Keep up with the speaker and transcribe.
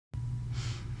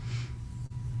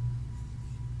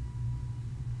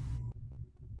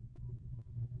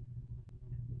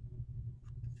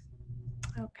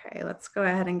Okay, let's go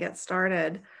ahead and get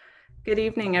started. Good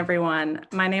evening, everyone.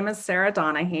 My name is Sarah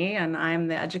Donahue, and I'm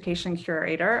the Education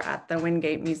Curator at the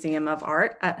Wingate Museum of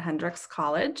Art at Hendrix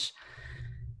College.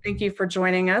 Thank you for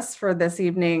joining us for this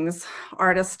evening's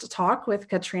Artist Talk with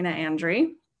Katrina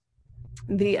Andry.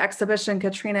 The exhibition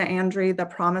Katrina Andry, The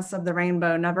Promise of the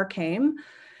Rainbow Never Came,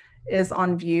 is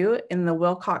on view in the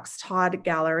Wilcox Todd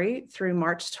Gallery through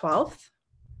March 12th.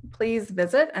 Please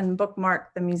visit and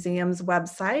bookmark the museum's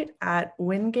website at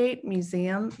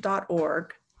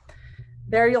wingatemuseum.org.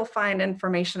 There you'll find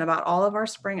information about all of our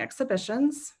spring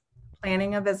exhibitions,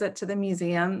 planning a visit to the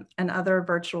museum, and other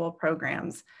virtual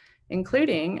programs,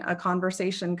 including a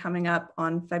conversation coming up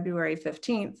on February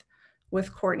 15th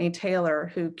with Courtney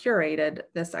Taylor, who curated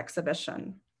this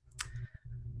exhibition.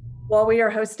 While we are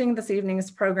hosting this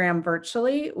evening's program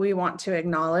virtually, we want to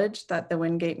acknowledge that the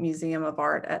Wingate Museum of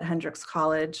Art at Hendrix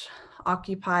College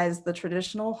occupies the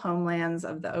traditional homelands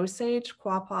of the Osage,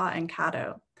 Quapaw, and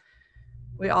Caddo.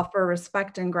 We offer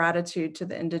respect and gratitude to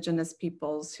the Indigenous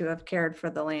peoples who have cared for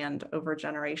the land over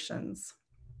generations.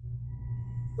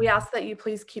 We ask that you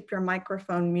please keep your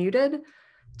microphone muted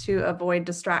to avoid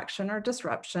distraction or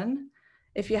disruption.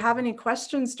 If you have any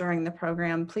questions during the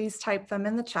program, please type them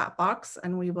in the chat box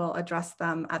and we will address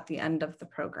them at the end of the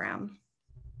program.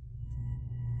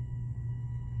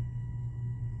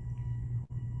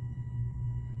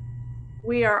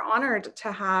 We are honored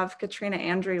to have Katrina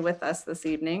Andry with us this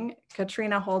evening.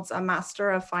 Katrina holds a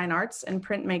Master of Fine Arts in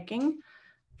Printmaking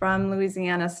from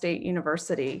Louisiana State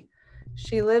University.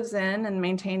 She lives in and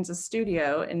maintains a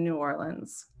studio in New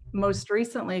Orleans. Most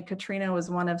recently, Katrina was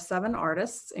one of 7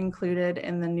 artists included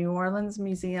in the New Orleans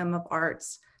Museum of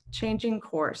Art's Changing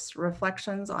Course: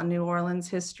 Reflections on New Orleans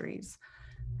Histories,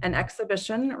 an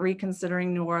exhibition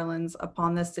reconsidering New Orleans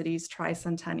upon the city's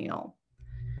tricentennial.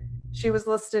 She was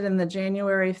listed in the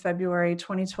January-February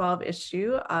 2012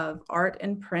 issue of Art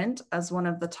in Print as one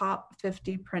of the top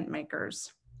 50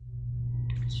 printmakers.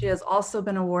 She has also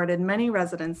been awarded many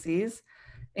residencies,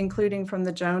 including from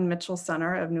the Joan Mitchell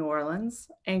Center of New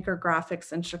Orleans, Anchor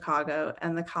Graphics in Chicago,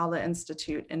 and the Kala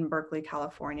Institute in Berkeley,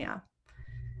 California.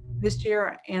 This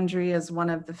year, Andry is one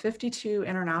of the 52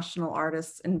 international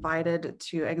artists invited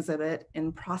to exhibit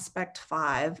in Prospect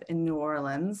 5 in New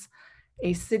Orleans,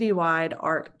 a citywide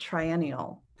art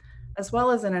triennial, as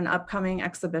well as in an upcoming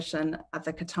exhibition at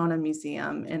the Katona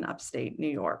Museum in upstate New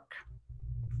York.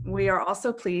 We are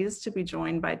also pleased to be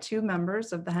joined by 2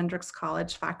 members of the Hendrix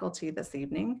College faculty this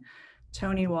evening,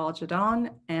 Tony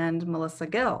Wall-Jadon and Melissa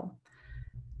Gill.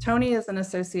 Tony is an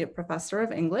associate professor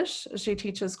of English. She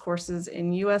teaches courses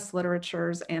in US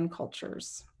literatures and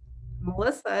cultures.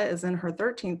 Melissa is in her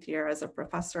 13th year as a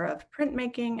professor of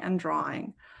printmaking and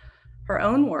drawing. Her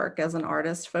own work as an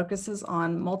artist focuses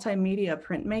on multimedia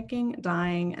printmaking,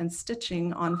 dyeing, and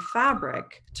stitching on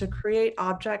fabric to create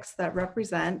objects that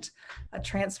represent a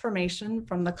transformation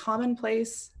from the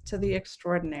commonplace to the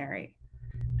extraordinary.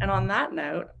 And on that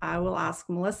note, I will ask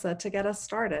Melissa to get us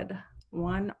started,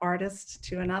 one artist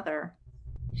to another.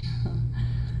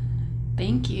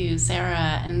 Thank you,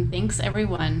 Sarah, and thanks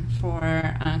everyone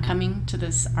for coming to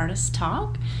this artist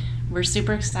talk. We're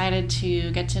super excited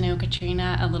to get to know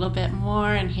Katrina a little bit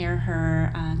more and hear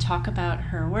her talk about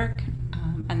her work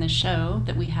and the show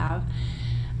that we have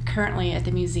currently at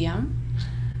the museum.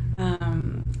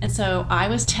 And so I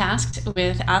was tasked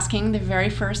with asking the very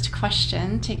first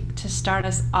question to start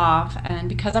us off. And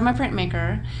because I'm a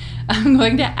printmaker, I'm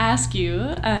going to ask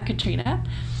you, Katrina,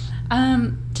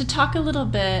 to talk a little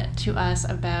bit to us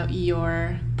about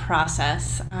your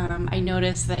process. I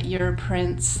noticed that your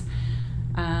prints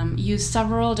use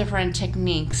several different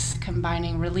techniques,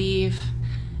 combining relief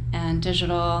and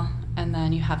digital, and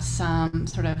then you have some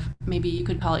sort of, maybe you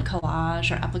could call it collage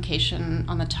or application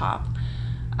on the top.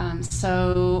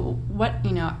 So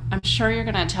I'm sure you're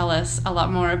going to tell us a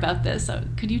lot more about this. So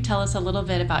could you tell us a little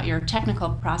bit about your technical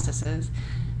processes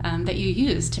that you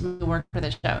use to work for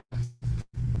the show?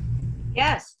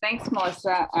 Yes, thanks,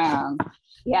 Melissa.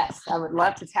 Yes, I would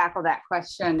love to tackle that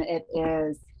question. It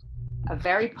is a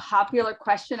very popular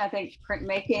question. I think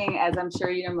printmaking, as I'm sure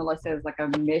you know, Melissa, is like a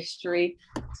mystery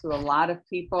to a lot of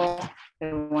people.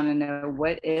 They want to know,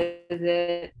 what is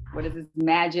it? What is this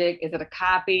magic? Is it a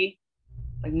copy?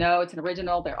 Like, no, it's an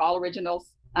original. They're all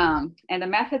originals. And the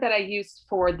method that I used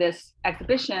for this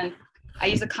exhibition, I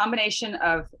use a combination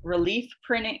of relief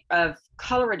printing, of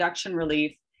color reduction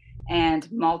relief,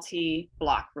 and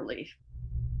multi-block relief.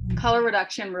 Color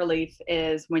reduction relief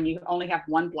is when you only have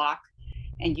one block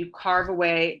and you carve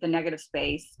away the negative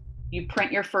space, you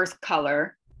print your first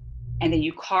color, and then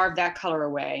you carve that color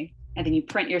away, and then you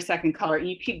print your second color. And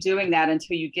you keep doing that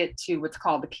until you get to what's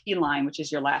called the key line, which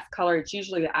is your last color. It's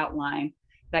usually the outline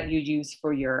that you use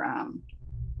for your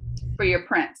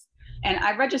prints. And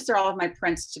I register all of my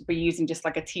prints to be using just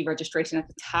like a T registration at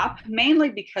the top, mainly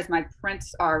because my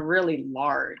prints are really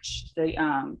large. They,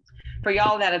 for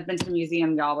y'all that have been to the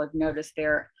museum, y'all have noticed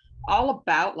they're all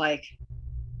about like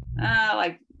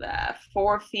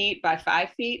 4 feet by 5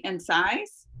 feet in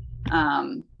size.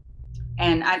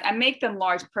 And I make them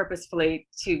large purposefully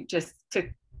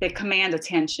they command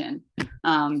attention.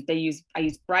 I use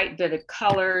bright, vivid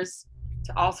colors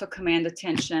to also command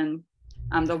attention.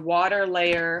 The water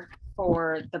layer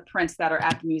for the prints that are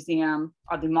at the museum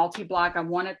are the multi-block. I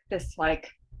wanted this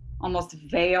like almost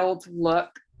veiled look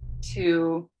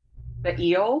to the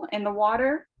eel in the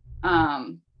water.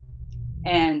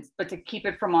 But to keep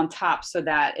it from on top so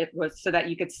that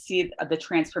you could see the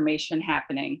transformation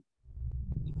happening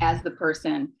as the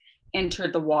person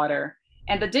entered the water.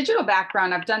 And the digital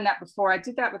background, I've done that before. I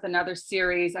did that with another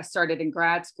series I started in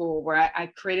grad school where I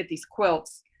created these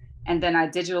quilts and then I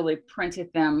digitally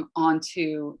printed them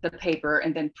onto the paper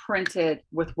and then printed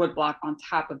with woodblock on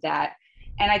top of that.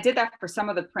 And I did that for some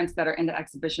of the prints that are in the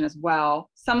exhibition as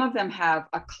well. Some of them have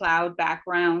a cloud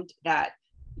background that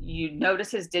you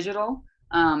notice is digital,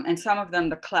 and some of them,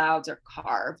 the clouds are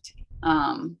carved.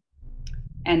 And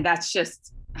that's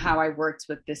just how I worked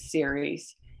with this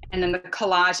series. And then the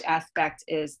collage aspect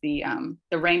is the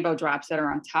rainbow drops that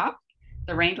are on top,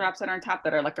 the raindrops that are on top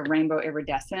that are like a rainbow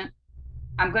iridescent.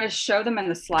 I'm going to show them in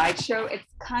the slideshow. It's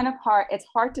kind of hard. It's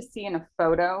hard to see in a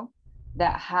photo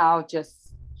that how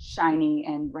just shiny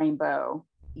and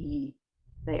rainbow-y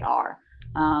they are.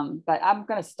 But I'm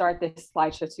going to start this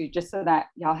slideshow too, just so that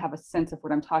y'all have a sense of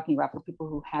what I'm talking about for people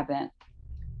who haven't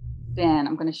been.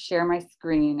 I'm going to share my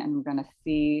screen and I'm going to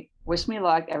see, wish me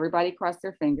luck. Everybody cross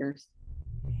their fingers.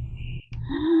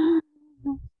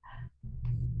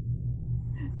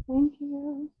 Thank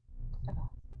you.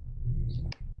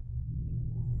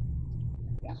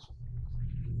 Yeah.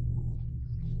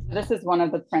 This is one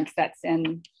of the prints that's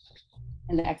in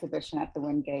the exhibition at the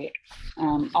Wingate.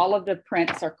 All of the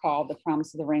prints are called The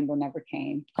Promise of the Rainbow Never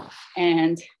Came.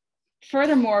 And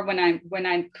furthermore, when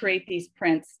I create these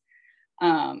prints,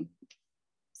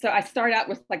 so I start out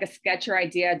with like a sketch or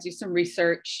idea, do some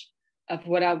research of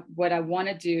what I want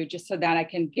to do, just so that I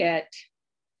can get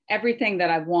everything that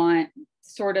I want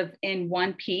sort of in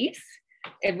one piece.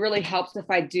 It really helps if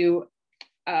I do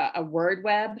a word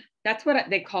web. That's what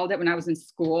they called it when I was in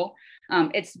school.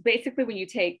 It's basically when you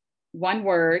take one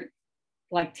word,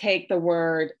 like take the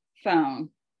word phone,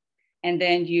 and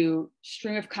then you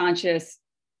stream of conscious,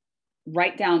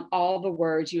 write down all the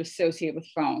words you associate with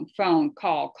phone,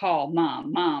 call,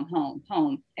 mom,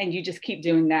 home. And you just keep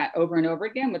doing that over and over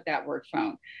again with that word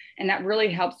phone. And that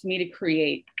really helps me to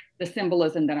create the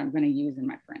symbolism that I'm going to use in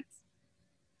my prints.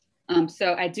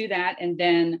 So I do that. And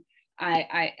then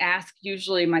I ask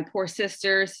usually my poor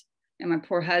sisters and my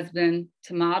poor husband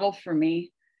to model for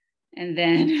me. And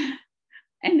then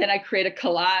I create a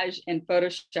collage in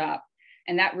Photoshop,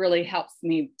 and that really helps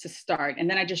me to start. And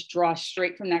then I just draw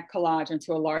straight from that collage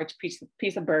into a large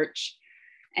piece of birch,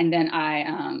 and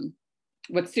then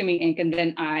with sumi ink, and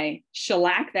then I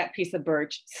shellac that piece of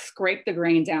birch, scrape the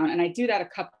grain down, and I do that a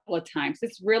couple of times.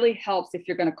 This really helps if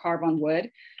you're going to carve on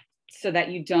wood, so that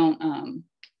you don't,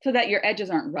 so that your edges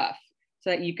aren't rough, so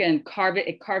that you can carve it.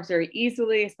 It carves very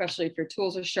easily, especially if your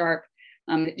tools are sharp.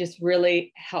 It just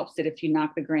really helps it if you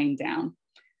knock the grain down.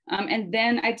 And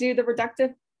then I do the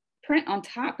reductive print on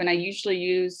top, and I usually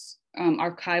use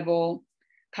archival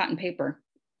cotton paper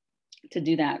to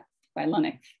do that by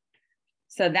Linux.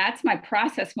 So that's my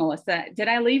process, Melissa. Did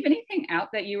I leave anything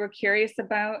out that you were curious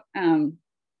about?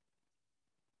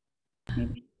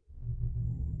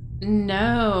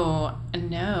 No,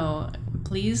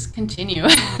 please continue.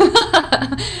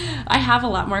 I have a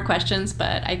lot more questions,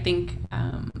 but I think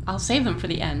I'll save them for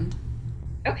the end.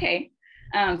 Okay,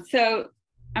 so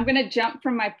I'm going to jump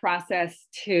from my process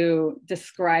to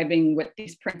describing what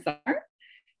these prints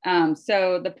are.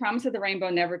 So The Promise of the Rainbow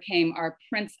Never Came are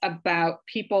prints about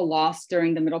people lost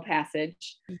during the Middle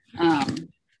Passage,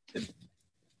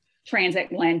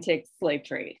 transatlantic slave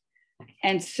trade.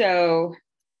 And so,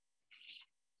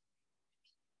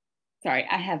 sorry,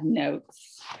 I have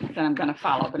notes that I'm going to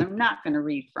follow, but I'm not going to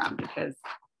read from, because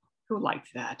who likes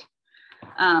that?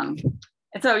 And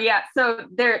so, yeah, so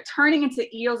they're turning into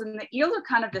eels, and the eels are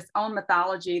kind of this own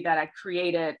mythology that I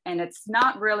created. And it's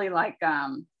not really like, a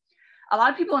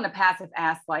lot of people in the past have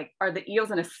asked, like, are the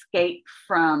eels an escape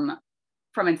from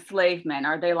enslavement?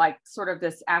 Are they like sort of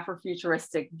this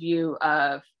Afrofuturistic view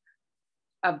of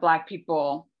Black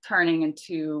people turning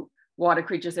into water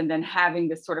creatures and then having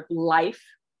this sort of life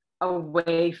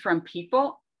away from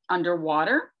people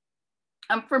underwater.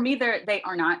 For me, they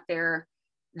are not there.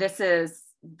 This is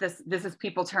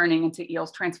people turning into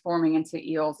eels, transforming into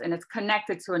eels, and it's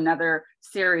connected to another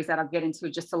series that I'll get into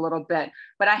just a little bit.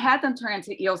 But I had them turn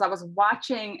into eels. I was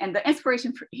watching, and the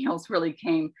inspiration for eels really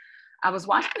came. I was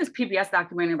watching this PBS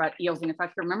documentary about eels, and if I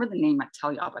could remember the name, I'd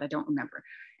tell y'all, but I don't remember.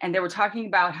 And they were talking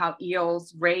about how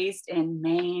eels raised in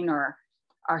Maine or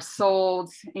are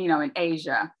sold, in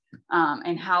Asia,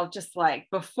 and how just like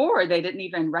before they didn't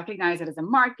even recognize it as a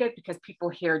market because people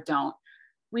here don't.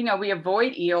 We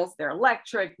avoid eels. They're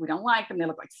electric. We don't like them. They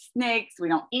look like snakes. We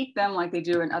don't eat them like they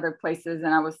do in other places.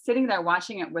 And I was sitting there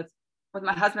watching it with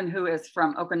my husband, who is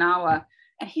from Okinawa,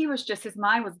 and he was just, his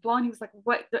mind was blown. He was like,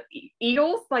 what, the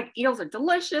eels? Like, eels are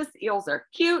delicious. Eels are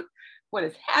cute. What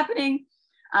is happening?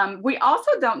 We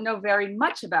also don't know very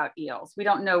much about eels. We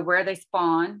don't know where they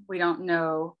spawn. We don't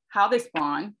know how they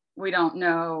spawn. We don't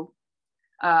know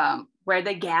where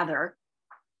they gather.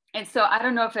 And so I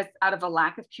don't know if it's out of a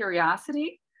lack of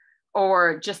curiosity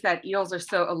or just that eels are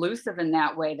so elusive in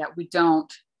that way that we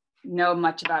don't know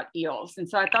much about eels. And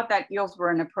so I thought that eels were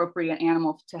an appropriate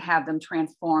animal to have them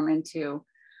transform into,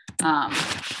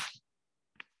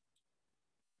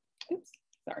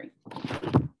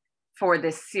 for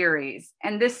this series.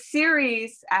 And this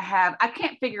series I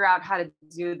can't figure out how to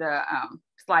do the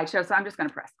slideshow, so I'm just gonna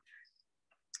press.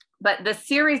 But the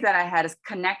series that I had is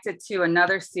connected to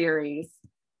another series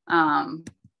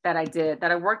that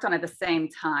I worked on at the same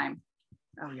time.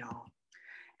 Oh, y'all.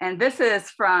 And this is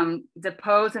from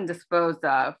Depose and Disposed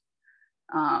of.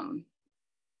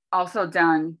 Also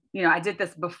done, I did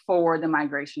this before the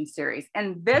migration series.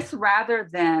 And this, rather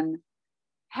than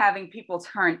having people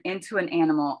turn into an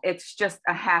animal, it's just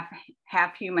a half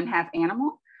human, half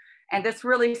animal. And this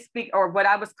really or what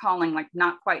I was calling like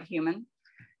not quite human.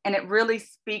 And it really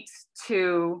speaks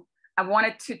to, I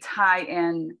wanted to tie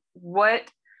in what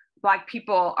Black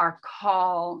people are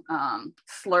called,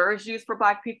 slurs used for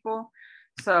Black people.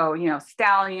 So,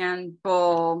 stallion,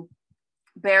 bull,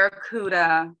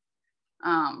 barracuda,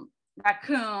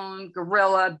 raccoon,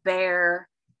 gorilla, bear,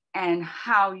 and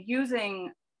how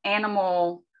using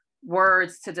animal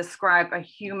words to describe a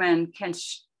human can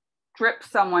strip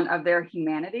someone of their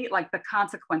humanity, like the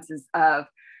consequences of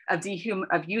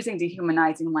using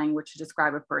dehumanizing language to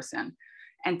describe a person,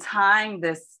 and tying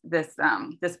this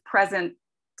present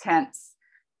tense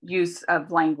use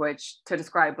of language to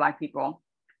describe Black people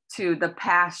to the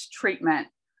past treatment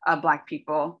of Black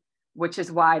people, which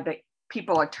is why the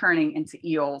people are turning into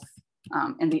eels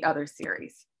in the other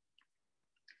series.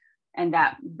 And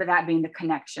that being the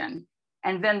connection.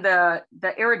 And then the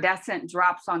iridescent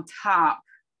drops on top,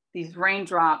 these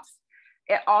raindrops,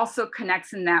 it also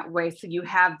connects in that way. So you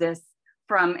have this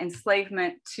from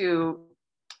enslavement to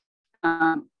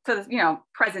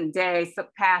present day, so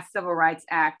past Civil Rights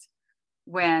Act,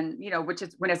 when, which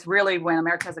is when it's really when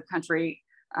America as a country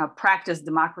practiced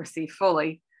democracy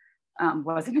fully,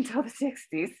 wasn't until the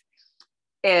 60s,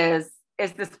 is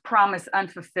this promise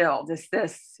unfulfilled? Is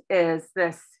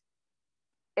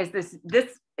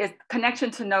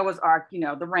connection to Noah's Ark,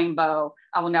 the rainbow,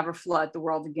 I will never flood the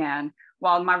world again.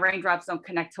 While my raindrops don't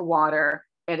connect to water,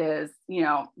 it is,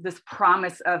 this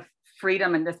promise of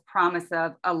freedom and this promise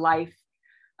of a life,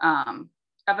 of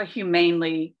a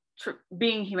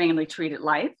being humanely treated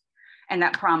life, and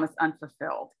that promise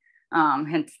unfulfilled.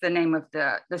 Hence the name of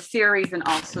the series, and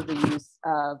also the use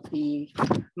of the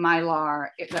mylar,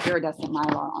 the iridescent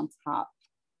mylar on top.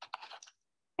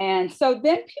 And so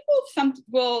then people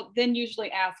will then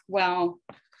usually ask, well,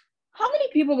 how many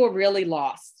people were really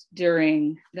lost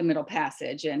during the Middle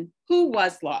Passage, and who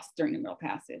was lost during the Middle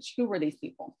Passage? Who were these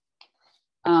people?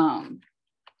 And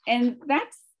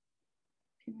that's,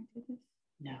 can I do this?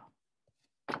 No.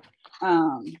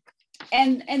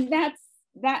 And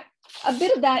that a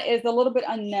bit of that is a little bit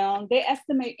unknown. They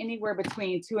estimate anywhere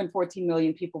between 2 and 14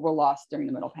 million people were lost during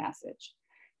the Middle Passage.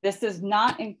 This does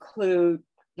not include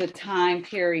the time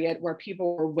period where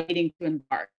people were waiting to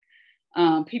embark.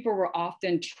 People were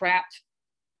often trapped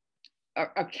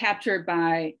or captured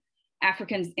by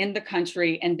Africans in the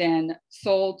country and then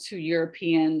sold to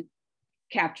European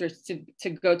captors to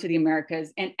go to the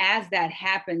Americas. And as that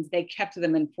happens, they kept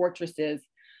them in fortresses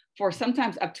for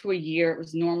sometimes up to a year. It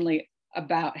was normally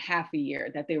about half a year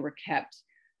that they were kept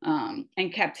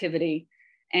in captivity,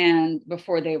 and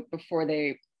before they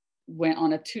went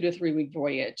on a 2 to 3 week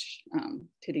voyage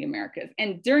to the Americas.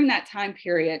 And during that time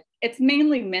period, it's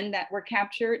mainly men that were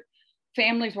captured.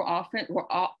 Families were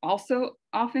also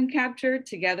often captured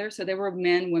together. So there were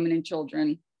men, women, and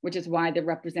children, which is why they're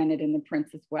represented in the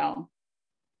prints as well.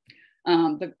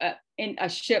 In a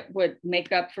ship would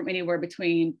make up from anywhere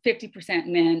between 50%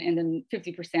 men and then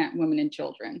 50% women and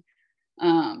children.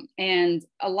 And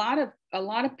a lot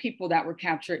of people that were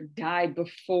captured died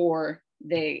before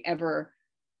they ever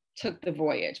took the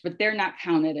voyage, but they're not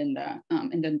counted in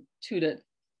the 2 to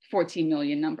 14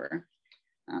 million number.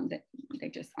 They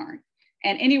just aren't.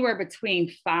 And anywhere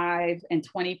between 5 and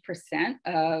 20%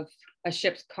 of a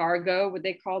ship's cargo, what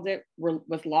they called it,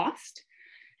 was lost.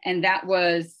 And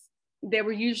there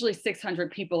were usually 600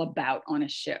 people about on a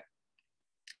ship.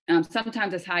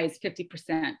 Sometimes as high as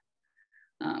 50%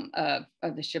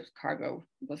 of the ship's cargo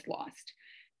was lost.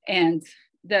 And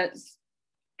the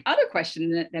other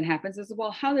question that happens is, well,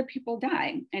 how did people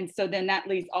die? And so then that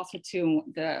leads also to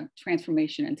the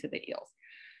transformation into the eels.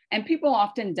 And people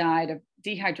often died of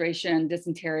dehydration,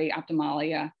 dysentery,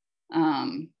 ophthalmia,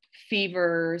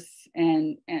 fevers,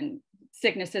 and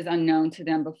sicknesses unknown to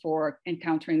them before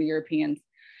encountering the Europeans.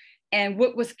 And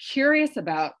what was curious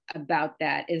about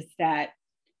that is that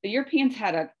the Europeans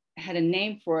had a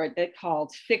name for it they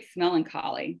called fixed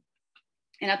melancholy.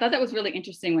 And I thought that was really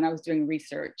interesting when I was doing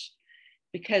research,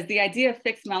 because the idea of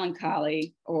fixed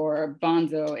melancholy, or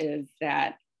bonzo, is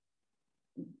that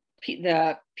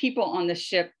the people on the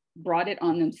ship brought it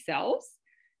on themselves.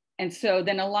 And so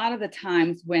then a lot of the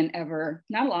times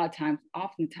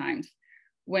oftentimes,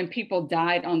 when people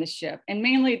died on the ship, and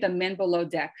mainly the men below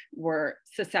deck were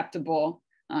susceptible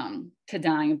to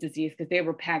dying of disease because they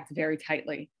were packed very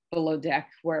tightly below deck,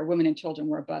 where women and children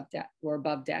were above deck.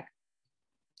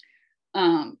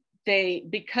 They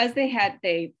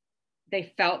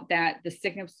felt that the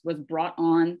sickness was brought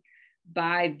on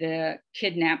by the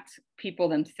kidnapped people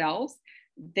themselves.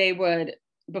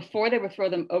 Before they would throw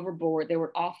them overboard, they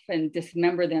would often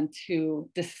dismember them to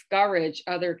discourage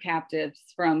other captives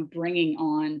from bringing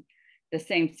on the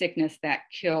same sickness that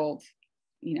killed,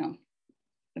 the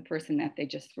person that they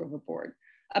just threw overboard.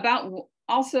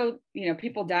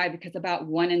 People died because about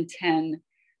 1 in 10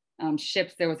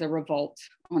 ships, there was a revolt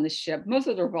on the ship. Most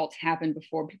of the revolts happened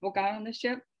before people got on the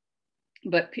ship,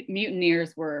 but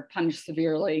mutineers were punished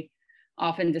severely,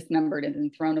 often dismembered and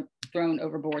then thrown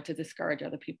overboard to discourage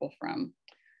other people from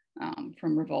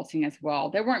revolting as well.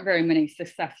 There weren't very many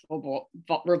successful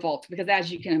revolts because,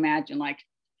 as you can imagine, like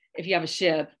if you have a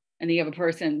ship and you have a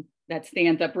person that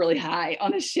stands up really high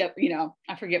on the ship,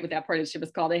 I forget what that part of the ship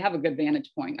is called. They have a good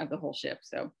vantage point of the whole ship.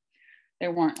 So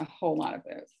there weren't a whole lot of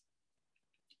those.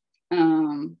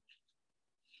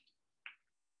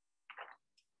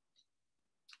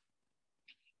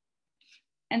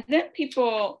 And then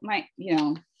people might,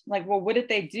 like, well, what did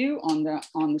they do on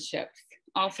the ships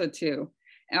also too?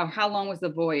 How long was the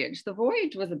voyage? The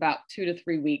voyage was about 2 to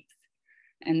 3 weeks.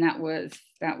 And that was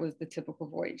the typical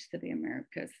voyage to the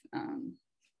Americas,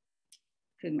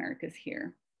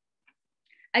 here.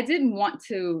 I didn't want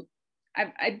to,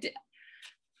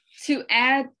 to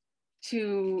add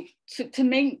to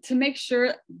make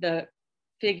sure the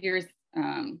figures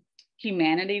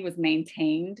humanity was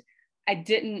maintained. I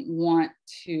didn't want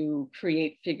to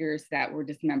create figures that were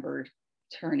dismembered,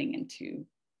 turning into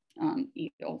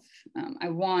eagles. I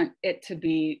want it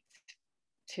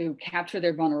to capture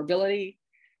their vulnerability,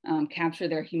 capture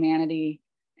their humanity,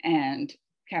 and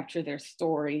capture their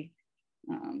story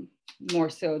more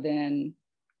so than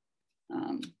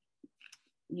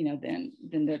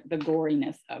the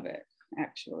goriness of it,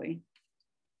 actually.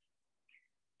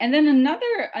 And then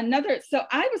another. So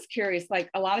I was curious. Like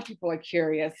a lot of people are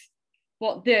curious.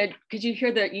 Well, because you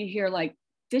hear like,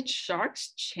 did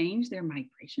sharks change their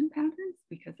migration patterns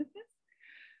because of this?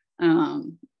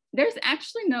 There's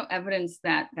actually no evidence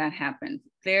that happened.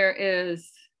 The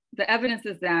evidence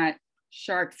is that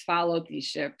sharks followed these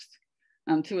ships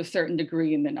to a certain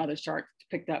degree, and then other sharks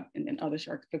picked up.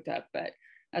 But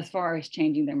as far as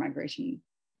changing their migration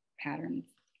patterns,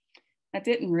 that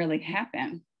didn't really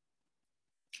happen.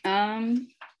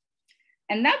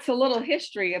 And that's a little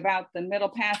history about the Middle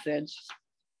Passage.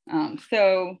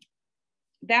 So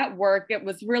that work, it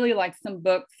was really like some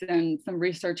books and some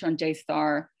research on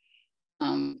JSTAR.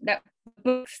 That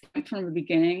book from the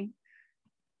beginning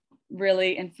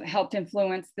really helped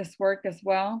influence this work as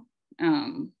well.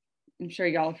 I'm sure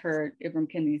y'all have heard Ibram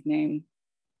Kendi's name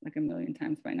like a million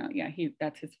times by now. Yeah,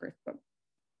 that's his first book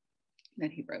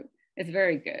that he wrote. It's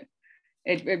very good.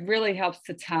 It really helps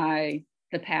to tie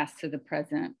the past to the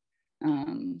present.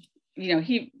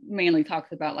 He mainly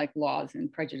talks about like laws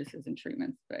and prejudices and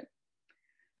treatments, but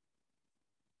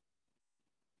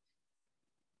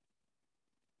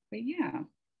yeah.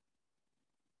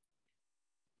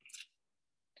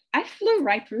 I flew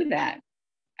right through that.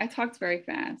 I talked very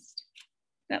fast.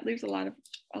 That leaves a lot of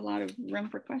room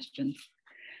for questions.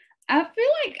 I feel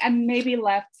like I maybe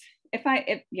left,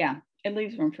 yeah, it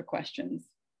leaves room for questions.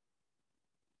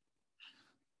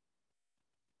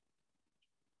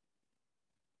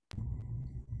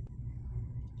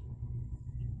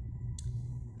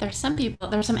 There's some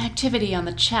activity on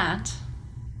the chat.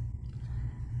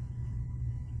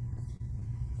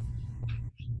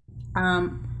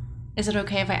 Is it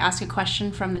okay if I ask a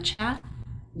question from the chat?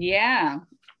 Yeah.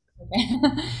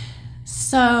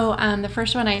 So the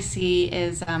first one I see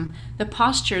is the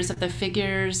postures of the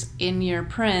figures in your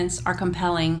prints are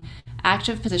compelling,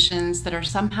 active positions that are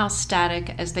somehow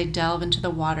static as they delve into the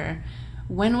water.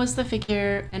 When was the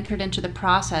figure entered into the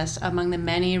process among the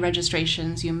many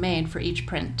registrations you made for each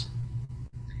print?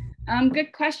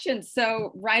 Good question.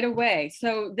 So right away.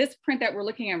 So this print that we're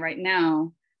looking at right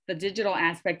now, the digital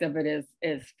aspect of it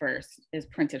is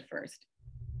printed first.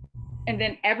 And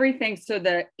then everything, so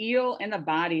the eel and the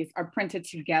bodies are printed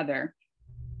together.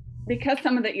 Because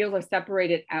some of the eels are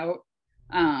separated out,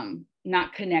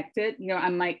 not connected, I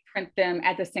might print them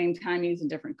at the same time using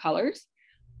different colors.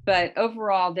 But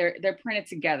overall, they're printed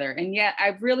together. And yet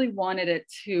I really wanted it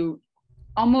to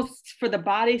almost for the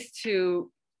bodies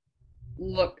to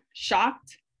look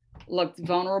shocked, looked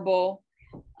vulnerable,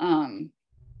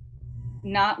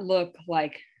 not look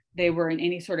like they were in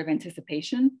any sort of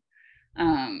anticipation,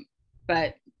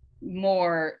 but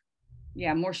more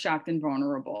shocked and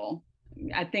vulnerable.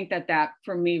 I think that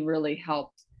for me really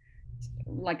helped.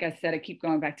 Like I said, I keep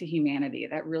going back to humanity.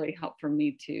 That really helped for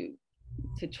me to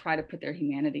try to put their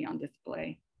humanity on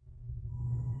display.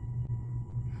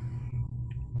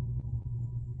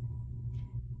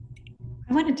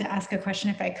 I wanted to ask a question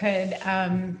if I could.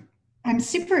 I'm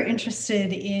super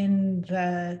interested in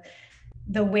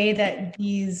the way that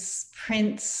these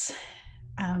prints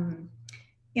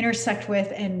intersect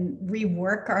with and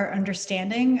rework our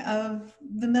understanding of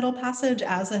the Middle Passage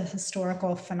as a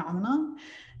historical phenomenon.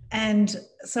 And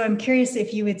so I'm curious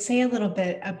if you would say a little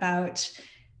bit about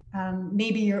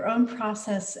maybe your own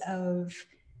process of,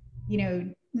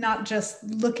 not just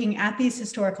looking at these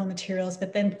historical materials,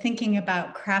 but then thinking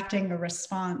about crafting a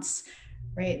response,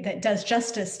 right, that does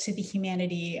justice to the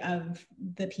humanity of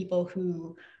the people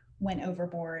who went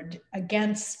overboard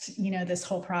against, this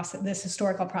whole process, this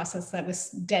historical process that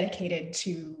was dedicated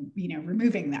to,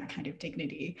 removing that kind of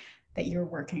dignity that you're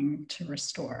working to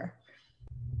restore.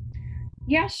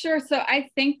 Yeah, sure. So I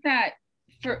think that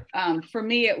for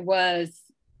me, it was,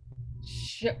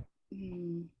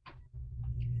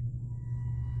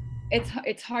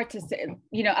 it's hard to say.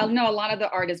 I know a lot of the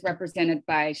art is represented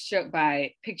by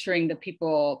picturing the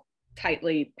people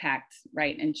tightly packed,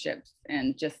 right, in ships,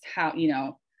 and just how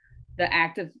the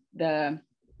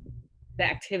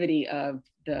activity of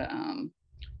the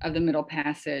Middle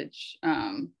Passage.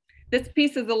 This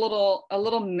piece is a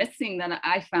little missing that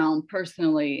I found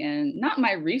personally, and not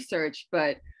my research,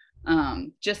 but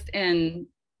just in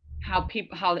how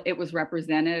it was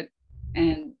represented,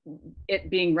 and it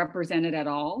being represented at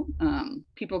all.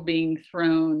 People being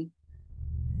thrown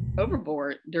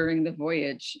overboard during the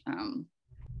voyage.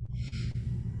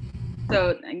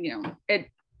 So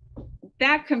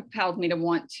that compelled me to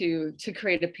want to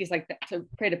create a piece like that, to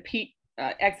create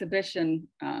a exhibition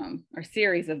or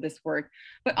series of this work,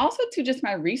 but also to just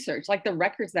my research. Like the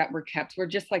records that were kept were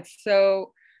just like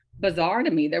so bizarre to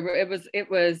me. It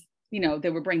was they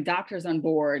would bring doctors on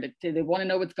board. They want to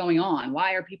know what's going on.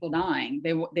 Why are people dying?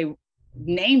 They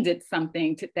named it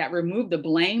something that removed the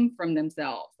blame from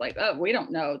themselves. Like, oh, we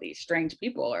don't know, these strange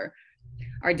people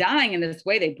are dying in this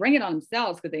way. They bring it on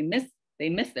themselves because they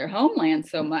miss their homeland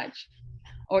so much.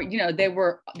 Or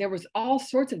there was all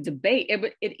sorts of debate.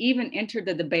 It even entered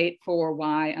the debate for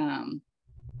why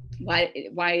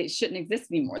it shouldn't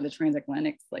exist anymore, the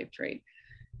transatlantic slave trade.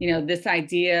 This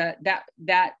idea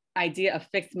that idea of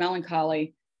fixed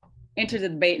melancholy entered the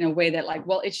debate in a way that, like,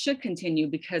 well, it should continue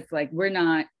because, like,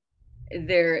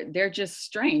 they're just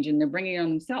strange and they're bringing it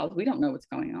on themselves. We don't know what's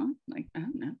going on. Like, I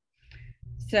don't know.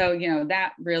 So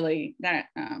that really, I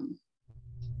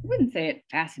wouldn't say it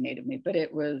fascinated me, but I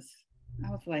was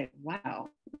like, wow,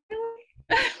 really?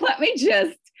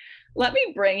 let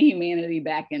me bring humanity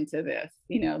back into this.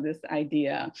 This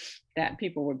idea that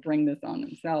people would bring this on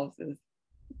themselves is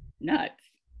nuts.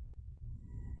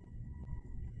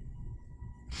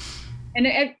 And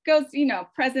it goes,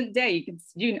 present day.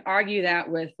 You can argue that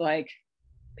with, like,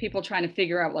 people trying to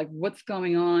figure out, like, what's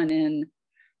going on in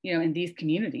these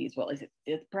communities. Well, is it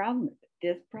this problem? Is it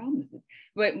this problem?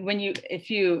 But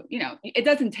it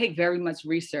doesn't take very much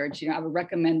research. I would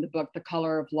recommend the book The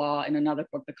Color of Law and another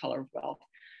book, The Color of Wealth.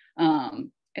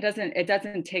 It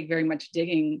doesn't take very much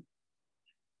digging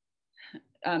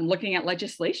looking at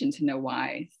legislation to know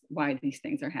why these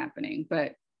things are happening.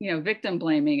 But, you know, victim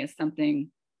blaming is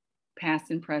something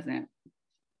past and present.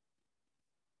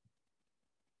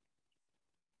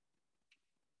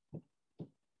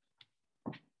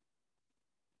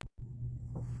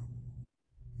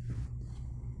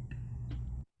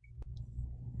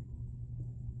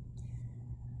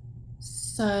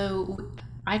 So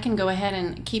I can go ahead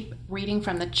and keep reading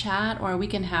from the chat, or we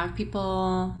can have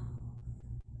people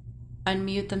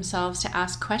unmute themselves to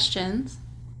ask questions.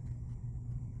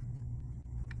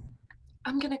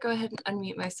 I'm going to go ahead and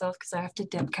unmute myself because I have to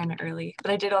dip kind of early, but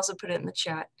I did also put it in the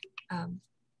chat,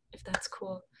 if that's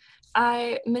cool.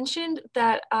 I mentioned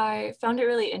that I found it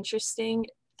really interesting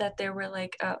that there were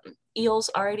like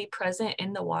eels already present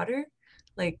in the water,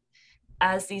 like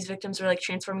as these victims were like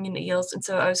transforming into eels. And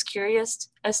so I was curious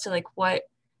as to like what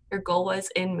your goal was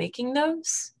in making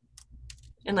those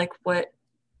and like what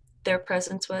their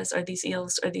presence was. Are these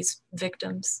eels, are these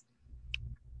victims?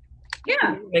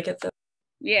 Yeah. Make it though.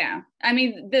 Yeah. I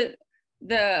mean, the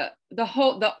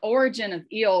origin of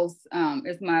eels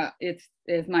is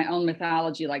my own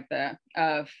mythology, like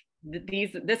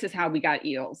this is how we got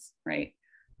eels, right?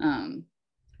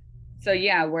 So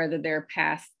yeah, whether they're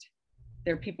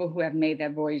people who have made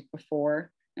that voyage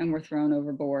before and were thrown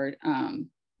overboard,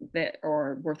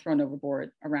 or were thrown overboard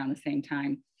around the same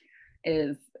time,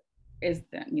 is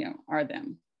them, you know, are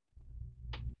them.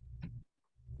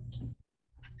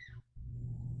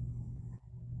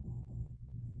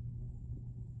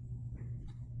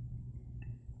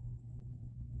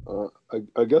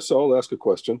 I guess I'll ask a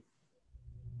question.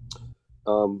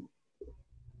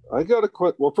 I got a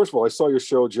question. Well, first of all, I saw your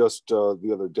show just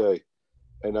the other day,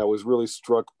 and I was really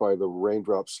struck by the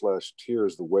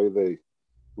raindrops/tears, the way they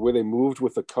moved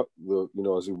with the you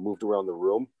know, as you moved around the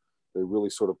room, they really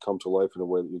sort of come to life in a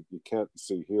way that you can't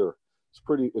see here.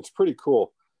 It's pretty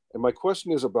cool. And my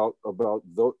question is about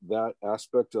that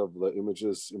aspect of the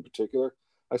images in particular.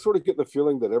 I sort of get the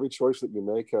feeling that every choice that you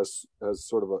make has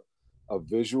sort of a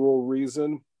visual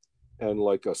reason and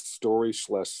like a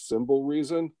story/symbol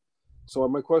reason. So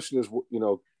my question is, you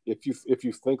know, if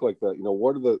you think like that, you know,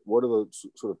 what are the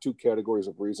sort of two categories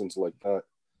of reasons like that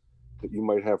you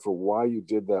might have for why you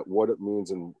did that, what it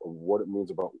means, and what it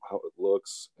means about how it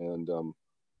looks, and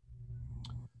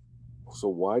so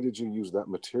why did you use that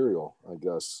material, I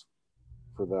guess,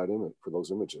 for that image, for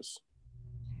those images?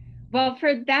 Well,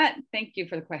 for that, thank you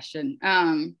for the question.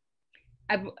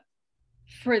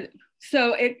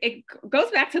 So it goes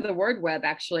back to the word web.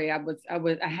 Actually, I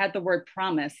had the word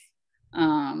promise.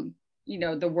 You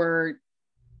know, the word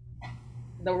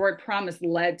promise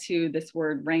led to this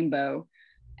word rainbow,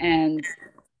 and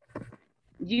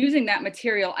using that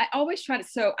material, I always try to.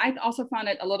 So I also find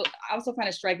it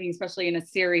striking, especially in a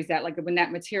series, that like when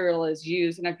that material is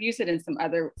used, and I've used it in some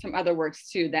other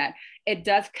works too, that it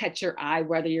does catch your eye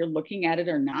whether you're looking at it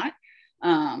or not.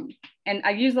 And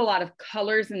I use a lot of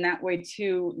colors in that way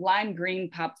too. Lime green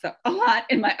pops up a lot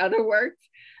in my other works.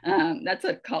 That's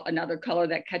another color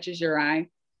that catches your eye.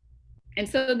 And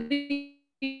so the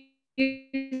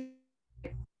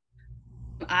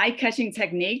eye-catching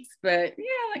techniques, but yeah,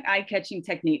 like eye-catching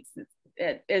techniques,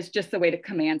 it's just a way to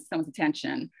command someone's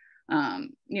attention.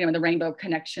 You know, the rainbow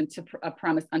connection to a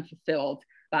promise unfulfilled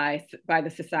by the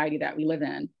society that we live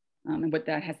in, and what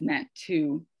that has meant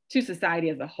to society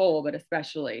as a whole, but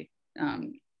especially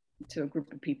to a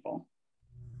group of people.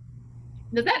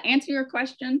 Does that answer your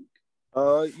question?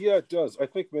 Yeah, it does. I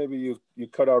think maybe you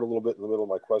cut out a little bit in the middle of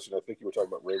my question. I think you were talking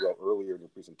about rainbow earlier in your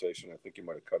presentation. I think you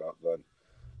might have cut out then,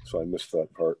 so I missed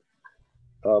that part.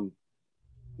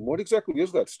 What exactly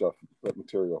is that stuff, that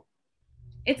material?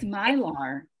 It's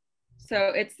mylar.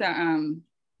 So it's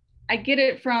I get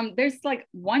it from, there's like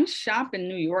one shop in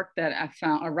New York that I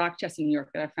found, or Rochester, New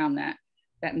York, that I found that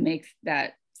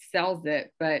sells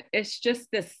it, but it's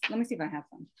just this. Let me see if I have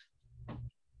some.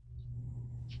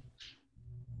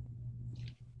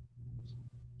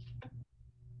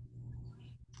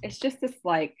 It's just this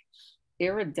like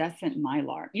iridescent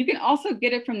mylar. You can also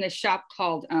get it from this shop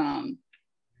called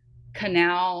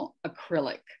Canal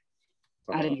Acrylic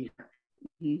out of New York.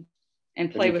 Mm-hmm.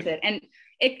 And play with it. And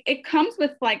it comes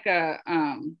with like a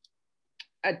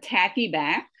tacky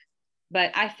back,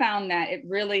 but I found that it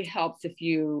really helps if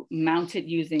you mount it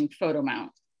using photo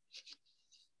mount,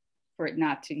 for it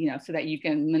not to, you know, so that you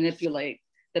can manipulate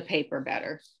the paper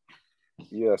better.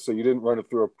 Yeah, so you didn't run it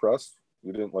through a press?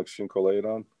 You didn't like Shinkolay it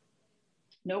on?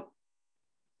 Nope.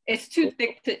 It's too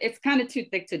thick it's kind of too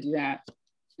thick to do that.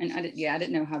 And I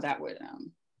didn't know how that would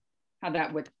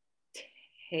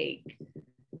take.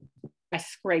 I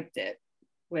scraped it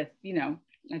with, you know,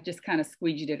 I just kind of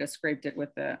squeegeed it or scraped it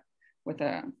with the with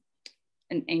an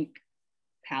ink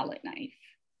palette knife.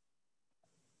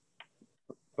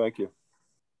 Thank you.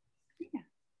 Yeah.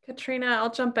 Katrina,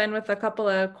 I'll jump in with a couple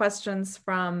of questions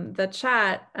from the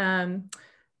chat.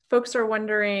 Folks are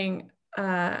wondering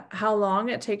how long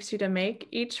it takes you to make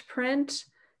each print,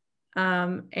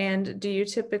 and do you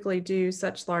typically do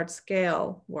such large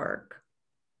scale work?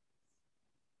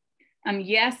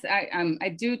 Yes,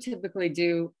 I do typically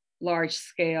do large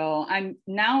scale.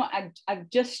 I've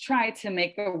just tried to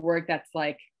make a work that's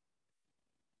like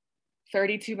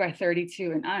 32 by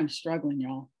 32, and I'm struggling,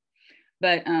 y'all.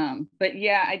 But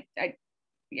yeah,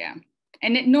 yeah.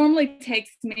 And it normally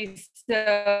takes me,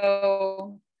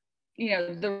 so,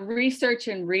 the research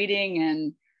and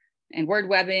reading and word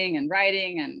webbing and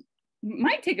writing and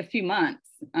might take a few months.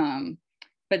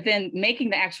 But then making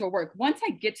the actual work, once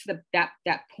I get to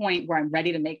that point where I'm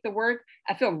ready to make the work,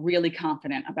 I feel really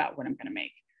confident about what I'm going to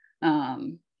make.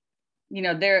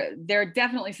 There are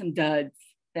definitely some duds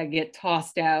that get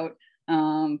tossed out,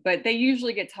 but they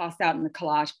usually get tossed out in the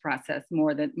collage process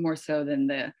more so than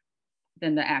the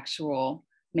actual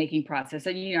making process.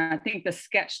 And I think the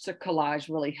sketch to collage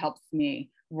really helps me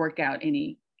work out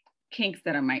any kinks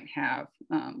that I might have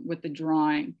with the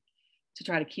drawing, to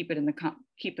try to keep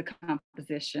the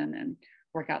composition and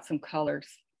work out some colors.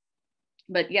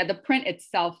 But yeah, the print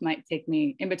itself might take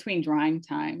me, in between drying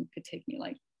time, could take me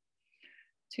like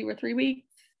 2 or 3 weeks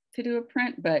to do a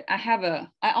print. But I'm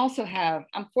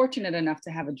fortunate enough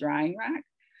to have a drying rack,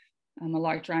 a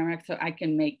large drying rack, so I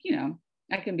can make,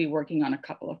 I can be working on a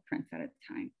couple of prints at a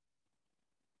time.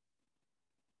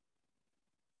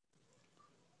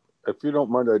 If you don't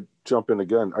mind, I'd jump in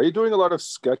again. Are you doing a lot of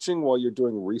sketching while you're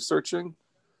doing researching?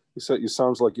 You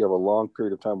sounds like you have a long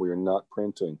period of time where you're not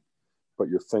printing, but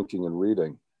you're thinking and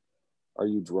reading. Are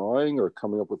you drawing or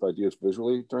coming up with ideas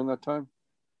visually during that time?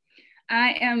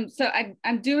 I am. So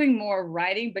I'm doing more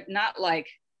writing, but not like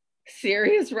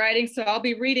serious writing. So I'll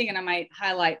be reading and I might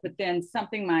highlight, but then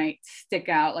something might stick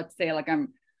out. Let's say like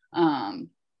I'm,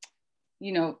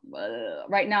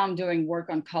 right now I'm doing work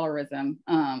on colorism,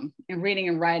 and reading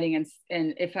and writing. And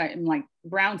if I'm like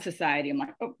Brown Society, I'm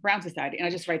like, oh, Brown Society. And I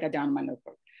just write that down in my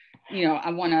notebook.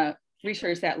 I want to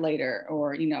research that later,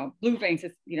 or, blue veins,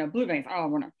 blue veins. Oh, I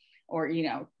want to, or,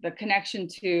 the connection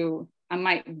to, I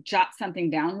might jot something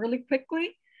down really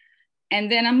quickly.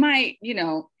 And then I might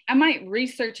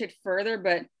research it further,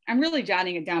 but I'm really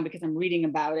jotting it down because I'm reading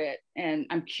about it. And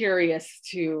I'm curious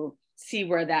to see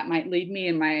where that might lead me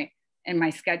in my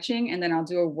sketching. And then I'll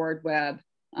do a word web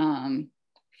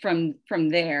from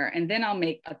there. And then I'll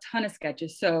make a ton of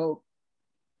sketches. So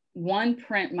one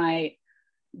print might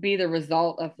be the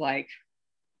result of like,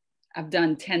 I've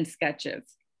done 10 sketches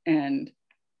and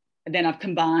then I've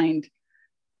combined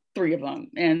 3 of them,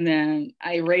 and then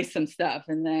I erase some stuff,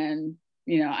 and then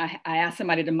I ask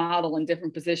somebody to model in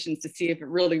different positions to see if it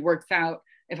really works out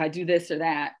if I do this or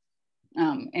that,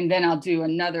 and then I'll do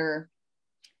another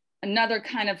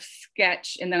kind of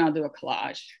sketch, and then I'll do a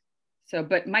collage. So,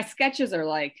 but my sketches are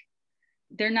like,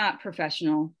 they're not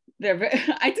professional.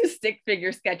 I do stick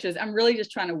figure sketches. I'm really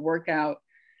just trying to work out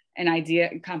an idea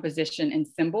and composition and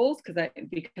symbols because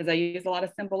I use a lot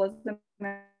of symbolism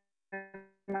in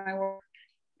my work.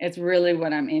 It's really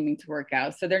what I'm aiming to work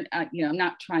out. So they're, I'm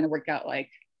not trying to work out like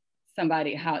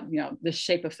somebody, how, the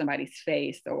shape of somebody's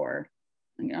face, or,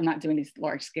 I'm not doing these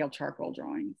large scale charcoal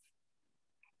drawings.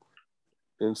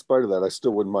 In spite of that, I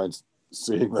still wouldn't mind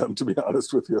seeing them, to be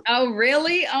honest with you. Oh,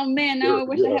 really? Oh man, no, I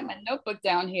wish I had my notebook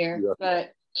down here,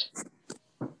 but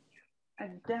I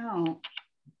don't.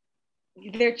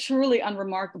 They're truly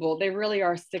unremarkable. They really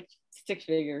are stick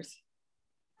figures.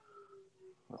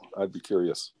 I'd be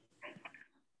curious.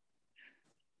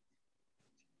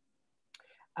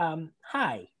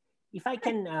 Hi, if I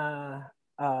can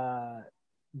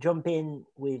jump in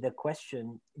with a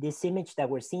question. This image that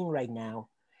we're seeing right now,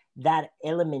 that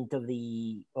element of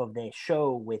the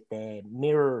show with the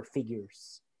mirror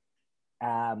figures,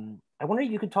 I wonder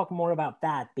if you could talk more about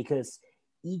that, because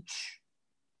each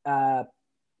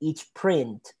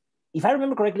print, if I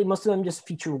remember correctly, most of them just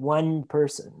feature one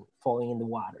person falling in the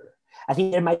water. I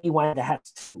think there might be one that has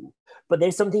 2, but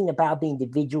there's something about the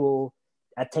individual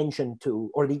attention to,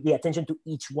 or the attention to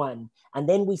each one. And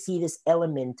then we see this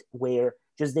element where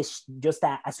just a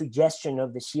suggestion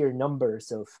of the sheer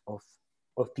numbers of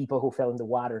people who fell in the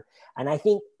water. And I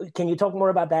think, can you talk more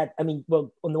about that? I mean,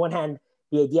 well, on the one hand,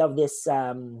 the idea of this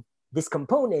this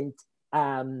component,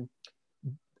 how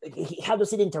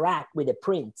does it interact with the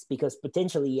prints? Because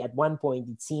potentially at one point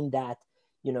it seemed that,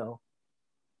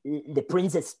 the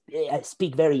prints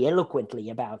speak very eloquently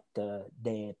about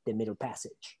the middle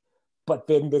passage. But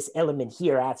then this element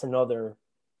here adds another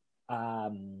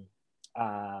um,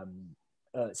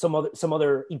 some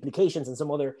other implications and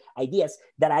some other ideas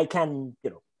that I can,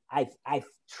 I've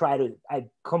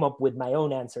come up with my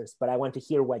own answers, but I want to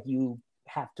hear what you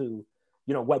have to,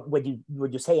 what you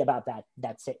say about that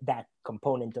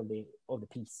component of the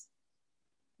piece.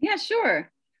 Yeah,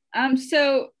 sure.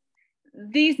 So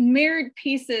these mirrored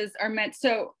pieces are meant,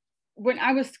 so when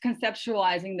I was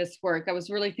conceptualizing this work, I was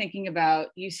really thinking about,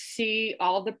 you see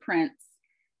all the prints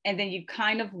and then you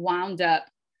kind of wound up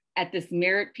at this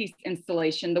mirrored piece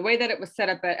installation. The way that it was set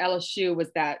up at LSU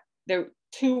was that there were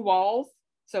 2 walls,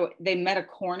 so they met a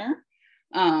corner.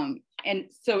 And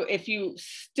so if you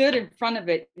stood in front of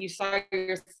it, you saw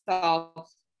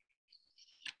yourself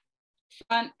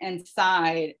front and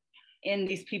side in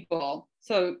these people.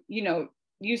 So,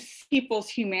 you see people's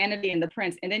humanity in the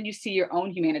prints, and then you see your own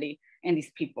humanity in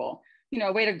these people,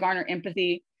 a way to garner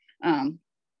empathy,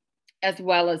 as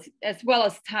well as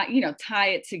tie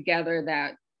it together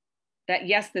that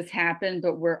yes, this happened,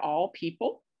 but we're all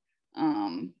people.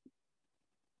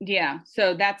 Yeah,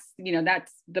 so that's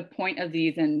the point of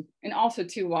these, and also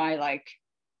too why, like,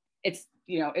 it's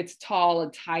it's tall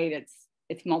and tight,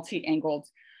 it's multi-angled.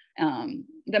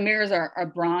 The mirrors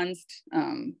are bronzed,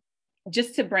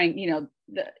 just to bring,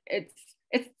 it's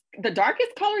the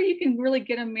darkest color you can really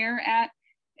get a mirror at.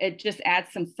 It just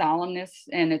adds some solemnness,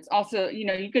 and it's also,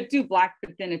 you could do black,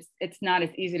 but then it's not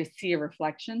as easy to see a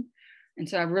reflection. And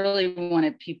so I really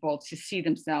wanted people to see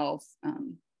themselves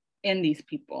in these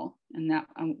people, and that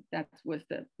was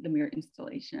the mirror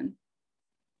installation.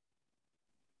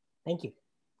 Thank you.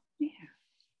 Yeah.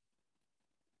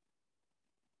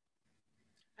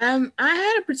 I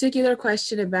had a particular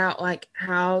question about like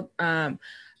how I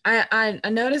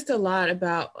noticed a lot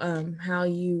about how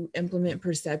you implement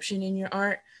perception in your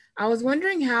art. I was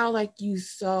wondering how like you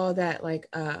saw that like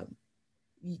the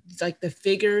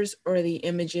figures or the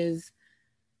images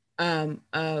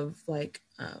of like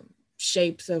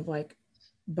shapes of like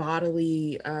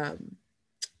bodily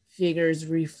figures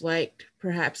reflect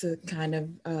perhaps a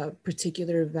kind of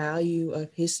particular value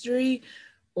of history,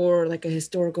 or like a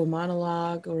historical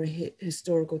monologue or a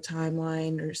historical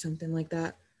timeline or something like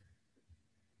that.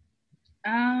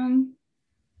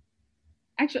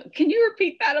 Actually, can you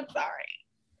repeat that? I'm sorry.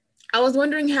 I was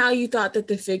wondering how you thought that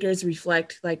the figures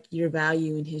reflect like your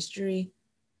value in history,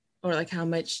 or like how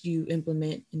much you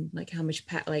implement and like how much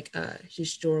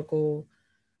historical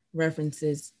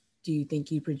references do you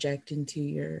think you project into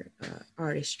your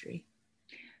artistry?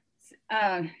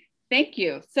 Thank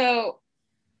you. So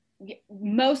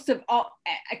most of all,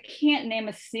 I can't name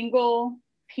a single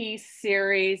piece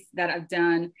series that I've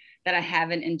done that I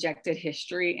haven't injected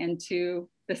history into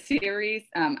the series.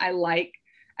 I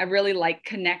really like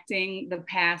connecting the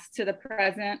past to the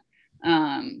present.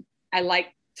 I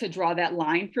like to draw that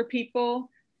line for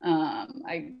people.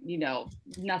 Nothing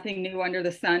new under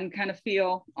the sun kind of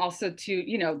feel. Also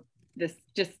to, this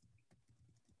just,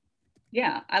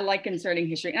 yeah, I like inserting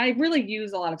history. And I really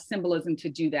use a lot of symbolism to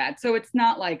do that. So it's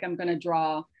not like I'm going to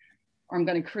draw or I'm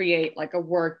going to create like a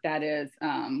work that is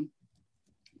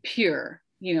pure,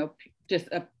 just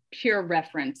a pure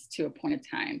reference to a point of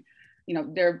time.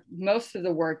 Most of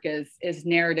the work is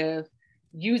narrative,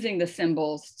 using the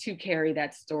symbols to carry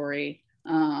that story.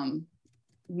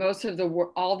 Most of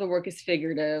all the work is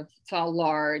figurative. It's all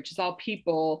large. It's all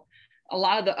people. A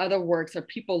lot of the other works are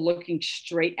people looking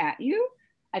straight at you.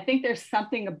 I think there's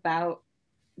something about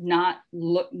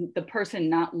the person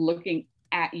not looking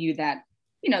at you that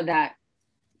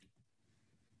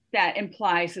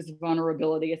implies his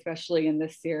vulnerability, especially in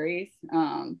this series.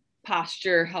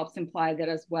 Posture helps imply that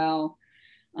as well.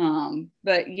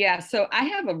 But yeah, so I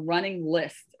have a running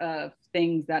list of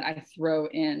things that I throw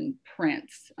in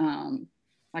prints,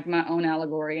 like my own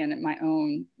allegory and my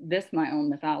own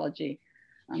mythology,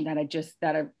 that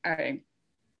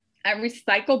I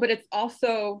recycle. But it's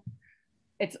also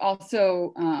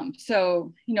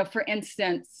so, for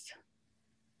instance,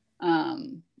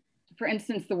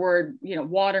 the word,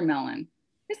 watermelon,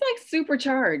 it's like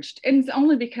supercharged, and it's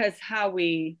only because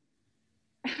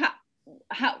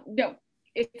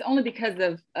it's only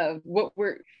because of what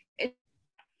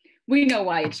we know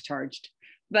why it's charged,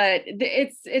 but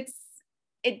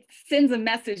it sends a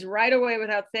message right away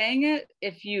without saying it.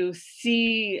 If you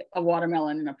see a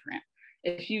watermelon in a print,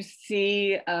 if you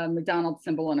see a McDonald's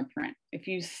symbol in a print, if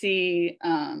you see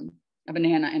a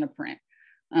banana in a print,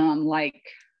 like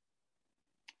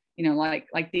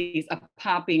a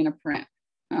poppy in a print,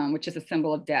 which is a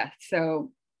symbol of death.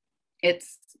 So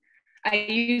I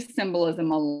use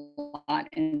symbolism a lot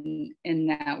in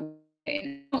that way.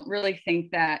 And I don't really think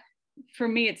that, for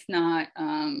me, it's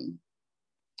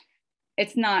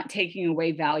it's not taking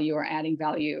away value or adding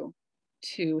value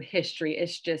to history.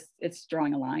 It's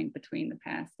drawing a line between the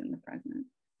past and the present.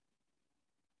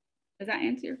 Does that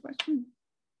answer your question?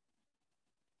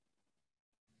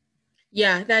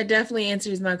 Yeah, that definitely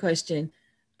answers my question.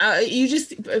 It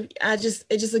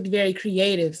just looked very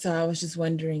creative. So I was just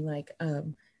wondering like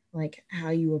how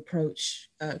you approach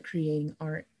creating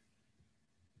art.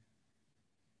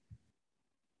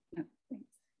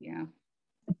 Yeah.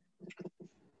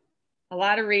 A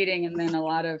lot of reading and then a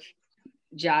lot of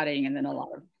jotting and then a lot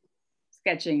of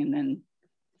sketching. And then,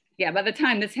 yeah, by the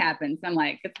time this happens, I'm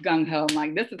like, it's gung ho. I'm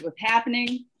like, this is what's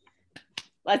happening.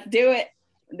 Let's do it.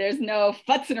 There's no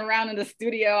futzing around in the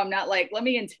studio. I'm not like, let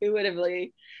me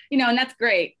intuitively, and that's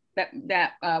great that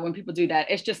when people do that,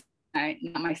 it's just not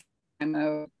my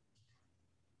mode.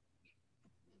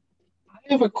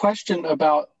 I have a question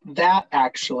about that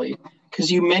actually, because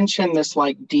you mentioned this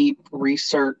like deep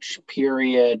research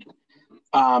period,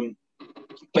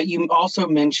 but you also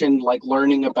mentioned like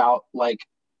learning about like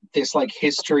this like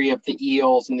history of the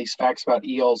eels and these facts about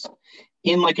eels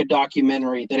in like a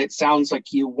documentary that it sounds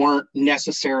like you weren't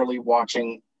necessarily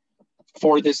watching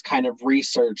for this kind of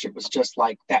research. It was just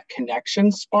like that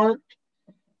connection sparked.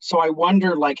 So I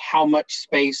wonder like how much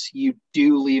space you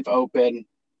do leave open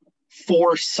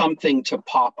for something to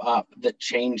pop up that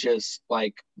changes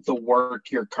like the work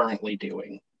you're currently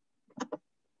doing.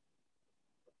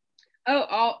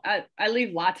 I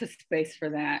leave lots of space for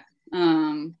that.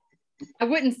 I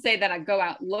wouldn't say that I go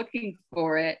out looking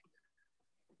for it,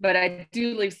 but I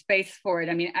do leave space for it.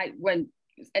 I mean,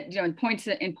 in points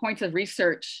of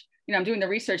research, I'm doing the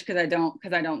research because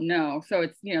I don't know. So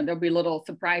it's, there'll be little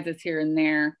surprises here and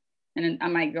there, and then I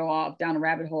might go off down a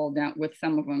rabbit hole down with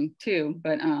some of them too.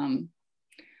 But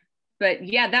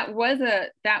yeah, that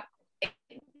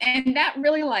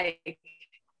really like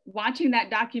watching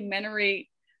that documentary.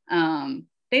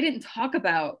 They didn't talk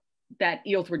about that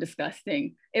eels were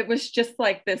disgusting. It was just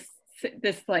like this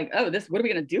like, oh, what are we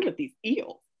gonna do with these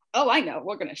eels? Oh, I know,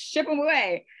 we're gonna ship them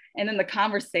away. And then the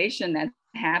conversation that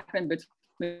happened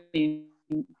between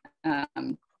my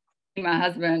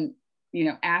husband,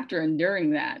 after and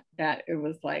during that it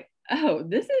was like, oh,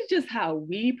 this is just how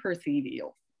we perceive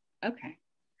eels. Okay,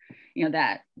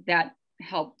 that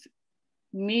helped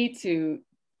me to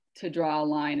draw a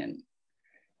line and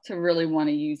to really want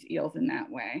to use eels in that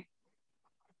way.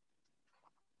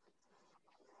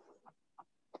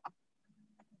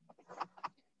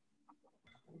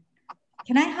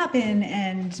 Can I hop in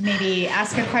and maybe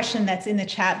ask a question that's in the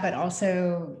chat, but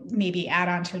also maybe add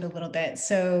on to it a little bit?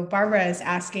 So Barbara is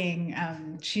asking,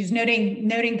 she's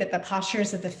noting that the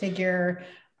postures of the figure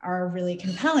are really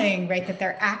compelling, right? That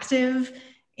they're active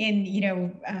in,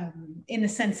 in the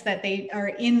sense that they are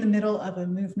in the middle of a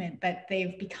movement, but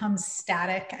they've become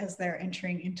static as they're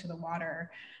entering into the water.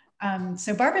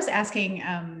 So Barbara's asking,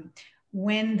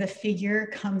 when the figure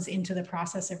comes into the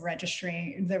process of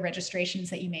registering the registrations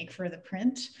that you make for the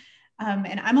print.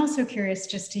 And I'm also curious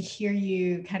just to hear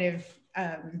you kind of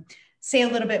say a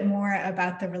little bit more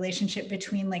about the relationship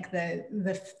between like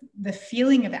the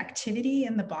feeling of activity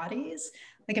in the bodies.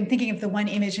 Like I'm thinking of the one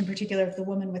image in particular of the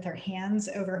woman with her hands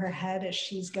over her head as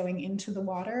she's going into the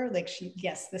water, like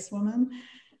this woman.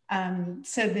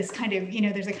 So this kind of,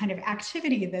 there's a kind of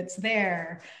activity that's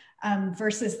there.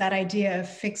 Versus that idea of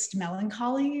fixed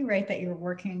melancholy, right, that you're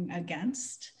working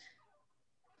against?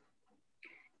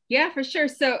 Yeah, for sure.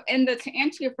 So to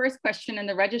answer your first question, in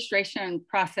the registration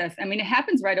process, I mean, it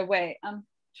happens right away. I'm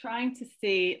trying to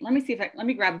see, let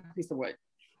me grab a piece of wood.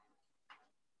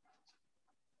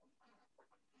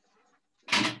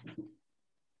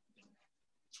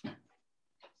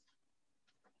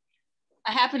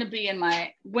 I happen to be in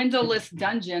my windowless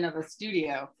dungeon of a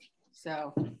studio,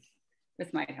 so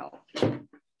this might help.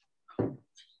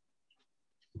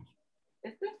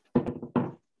 Is this?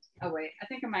 Oh wait, I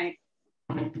think I might.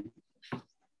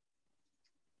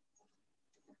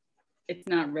 It's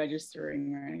not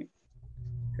registering, right?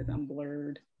 Because I'm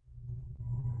blurred.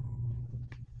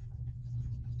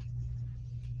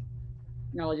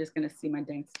 Y'all are just gonna see my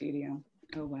dank studio.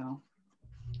 Oh well.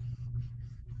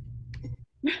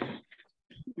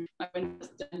 My windowless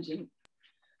dungeon.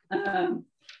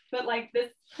 But like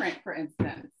this print, for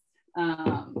instance,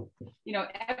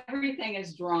 everything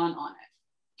is drawn on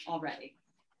it already.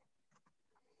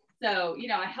 So,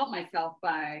 I help myself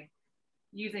by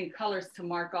using colors to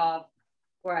mark off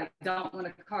where I don't want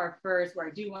to carve first, where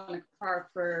I do want to carve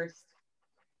first.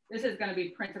 This is going to be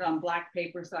printed on black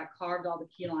paper, so I carved all the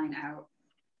key line out.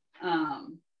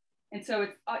 And so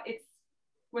it's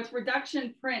with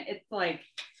reduction print, it's like,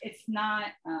 it's not,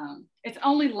 it's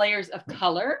only layers of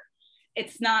color.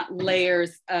 it's not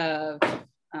layers of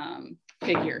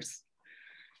figures.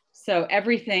 So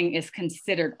everything is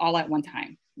considered all at one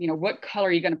time. You know, what color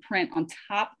are you going to print on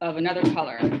top of another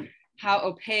color? How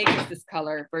opaque is this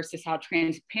color versus how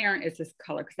transparent is this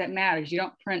color? Because that matters. You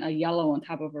don't print a yellow on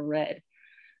top of a red.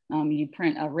 You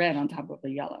print a red on top of a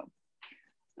yellow.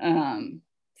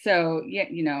 So yeah,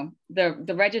 you know,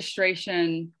 the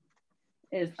registration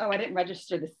is, oh, I didn't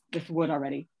register this wood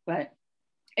already, but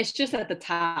it's just at the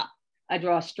top. I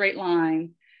draw a straight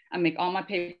line. I make all my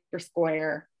paper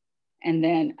square. And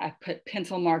then I put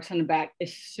pencil marks on the back.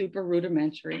 It's super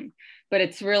rudimentary, but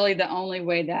it's really the only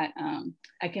way that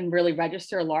I can really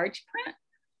register a large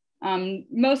print.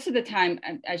 Most of the time,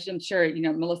 as I'm sure, you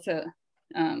know, Melissa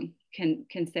can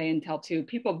say and tell too,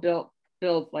 people build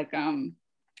like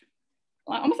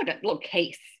almost like a little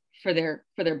case for their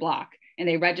block, and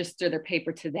they register their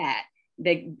paper to that.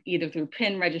 They either through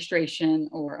pin registration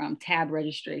or tab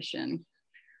registration,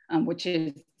 which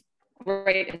is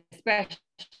great, especially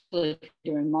if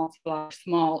you're doing multi-block,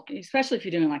 small, especially if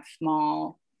you're doing like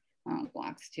small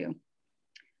blocks too.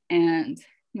 And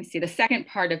let me see the second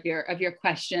part of your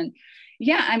question.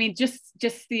 Yeah, I mean, just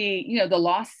the, you know, the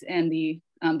loss and the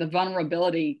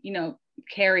vulnerability, you know,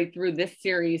 carried through this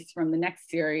series from the next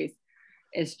series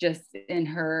is just in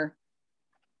her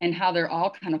and how they're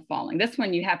all kind of falling. This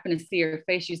one, you happen to see her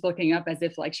face, she's looking up as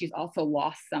if like she's also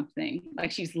lost something, like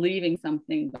she's leaving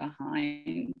something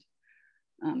behind.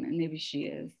 And maybe she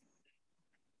is.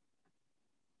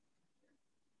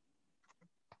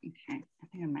 Okay, I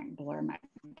think I might blur my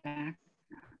background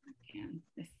again.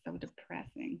 It's so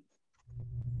depressing.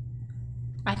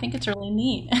 I think it's really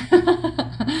neat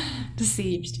to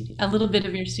see your studio, a little bit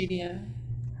of your studio.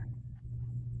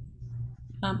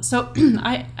 I'm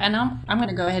going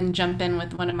to go ahead and jump in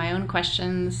with one of my own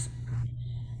questions.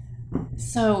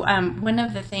 So one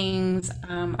of the things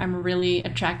I'm really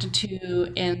attracted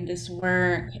to in this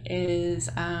work is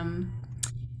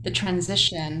the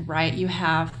transition, right? You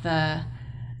have the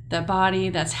body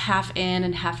that's half in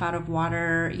and half out of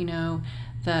water, you know,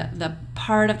 the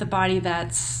part of the body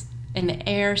that's in the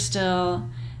air still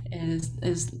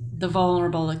is the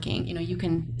vulnerable looking. You know, you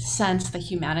can sense the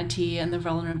humanity and the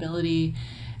vulnerability,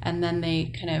 and then they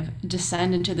kind of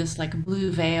descend into this like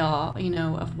blue veil, you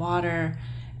know, of water,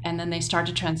 and then they start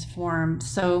to transform.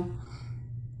 So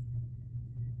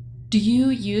do you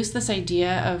use this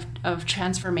idea of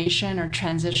transformation or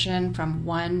transition from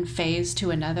one phase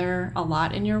to another a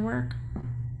lot in your work?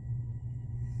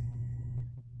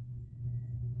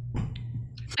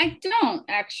 I don't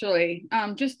actually.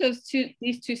 Just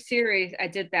these two series, I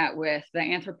did that with the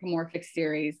anthropomorphic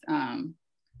series.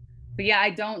 But yeah, I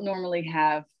don't normally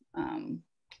have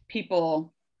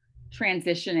people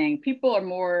transitioning. People are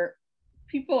more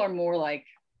like,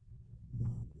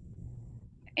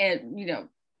 and you know,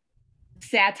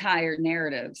 satire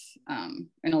narratives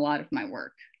in a lot of my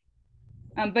work.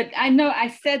 But I know I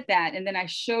said that, and then I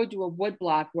showed you a wood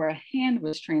block where a hand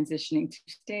was transitioning to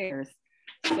stairs.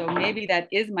 So maybe that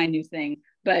is my new thing,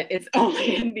 but it's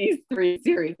only in these 3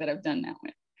 series that I've done that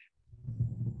with.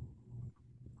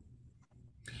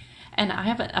 And I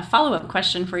have a follow-up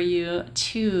question for you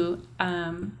too.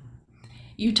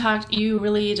 You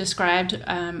really described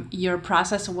your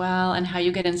process well, and how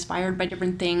you get inspired by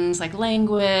different things like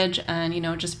language and, you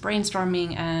know, just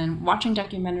brainstorming and watching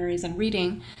documentaries and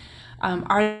reading.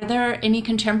 Are there any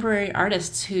contemporary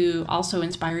artists who also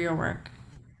inspire your work?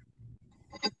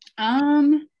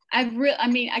 I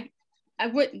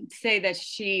wouldn't say that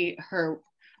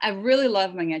I really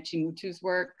love Mangechi Mutu's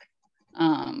work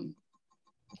a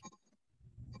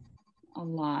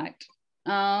lot.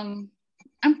 I'm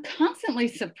constantly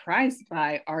surprised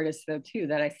by artists though too,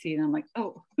 that I see and I'm like,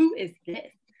 oh, who is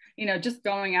this? You know, just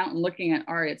going out and looking at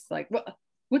art, it's like,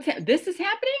 this is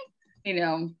happening? You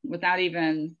know, without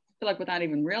even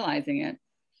realizing it.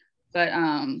 But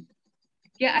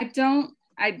yeah,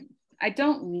 I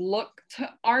don't look to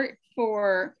art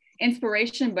for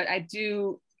inspiration, but I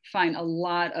do find a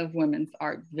lot of women's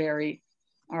art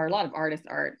or a lot of artists'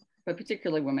 art, but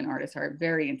particularly women artists' art,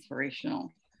 very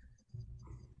inspirational.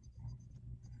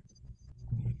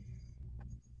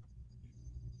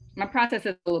 My process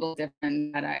is a little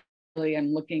different, that I really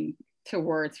am looking to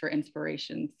words for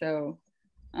inspiration. So,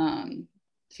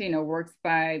 you know, works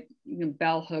by, you know,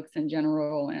 bell hooks in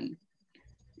general, and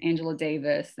Angela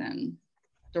Davis and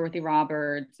Dorothy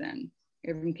Roberts and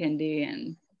Irving Kendi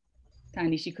and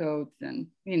Ta-Nehisi Coates, and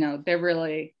you know,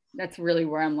 that's really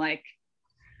where I'm like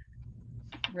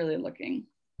really looking.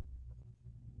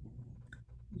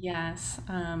 Yes,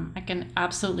 I can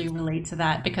absolutely relate to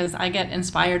that, because I get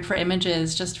inspired for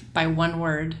images just by one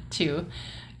word too.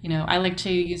 You know, I like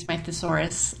to use my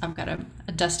thesaurus. I've got a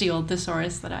dusty old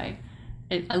thesaurus that I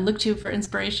look to for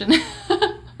inspiration.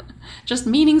 Just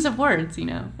meanings of words, you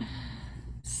know.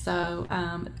 So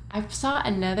I saw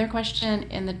another question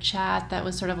in the chat that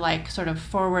was sort of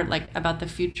forward, like about the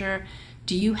future.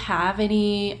 Do you have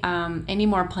any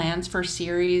more plans for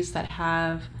series that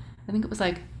have, I think it was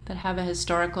like that have a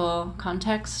historical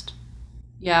context?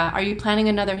 Yeah, are you planning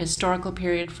another historical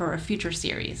period for a future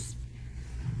series?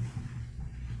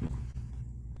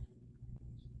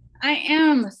 I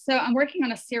am. So I'm working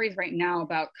on a series right now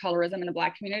about colorism in the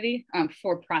Black community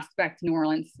for Prospect, New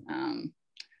Orleans,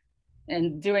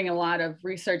 and doing a lot of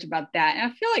research about that.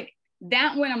 And I feel like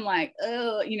that one, I'm like,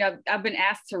 oh, you know, I've been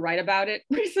asked to write about it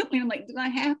recently. I'm like, do I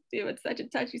have to? It's such a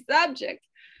touchy subject.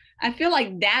 I feel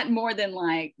like that more than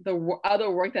like the other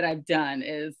work that I've done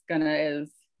is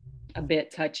a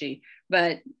bit touchy.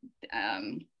 But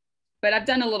I've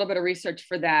done a little bit of research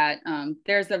for that.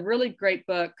 There's a really great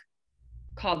book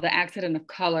called The Accident of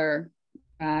Color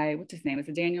by, what's his name? Is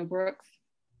it Daniel Brooks?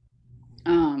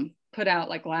 Put out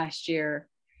like last year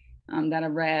that I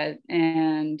read.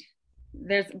 And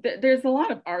there's a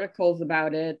lot of articles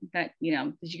about it that, you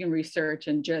know, that you can research,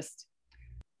 and just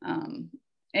in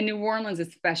New Orleans,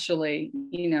 especially,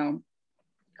 you know,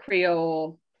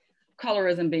 Creole,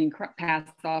 colorism being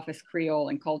passed off as Creole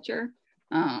and culture,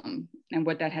 and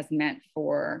what that has meant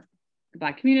for the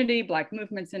Black community, Black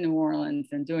movements in New Orleans,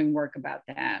 and doing work about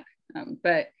that.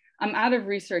 But I'm out of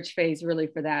research phase really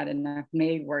for that, and I've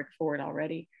made work for it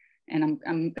already. And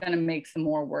I'm gonna make some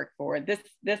more work for it.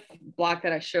 This block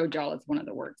that I showed y'all is one of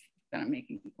the works that I'm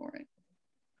making for it.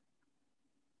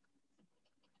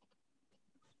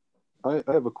 I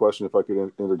have a question, if I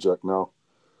could interject now.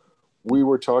 We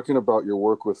were talking about your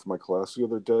work with my class the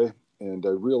other day, and I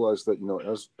realized that, you know,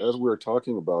 as we were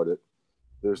talking about it,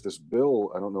 there's this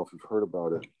bill, I don't know if you've heard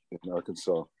about it, in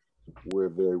Arkansas, where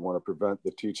they want to prevent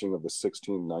the teaching of the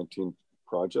 1619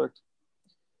 project.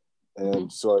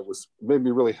 And so it made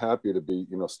me really happy to be,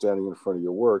 you know, standing in front of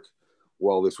your work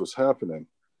while this was happening.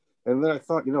 And then I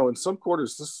thought, you know, in some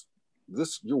quarters,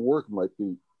 your work might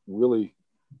be really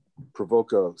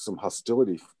provoke some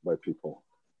hostility by people,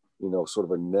 you know, sort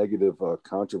of a negative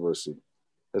controversy.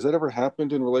 Has that ever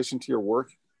happened in relation to your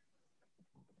work?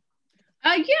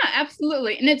 Yeah,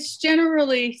 absolutely. And it's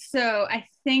generally, so I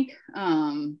think,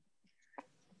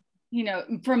 you know,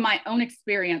 from my own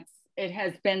experience, it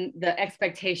has been the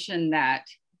expectation that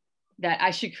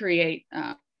I should create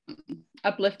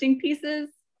uplifting pieces.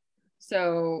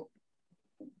 So,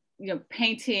 you know,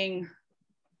 projecting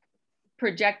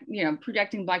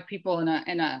Black people in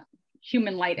a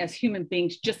human light as human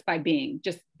beings, just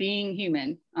being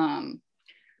human,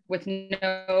 with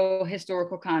no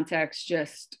historical context,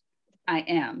 just I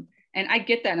am. And I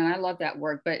get that, and I love that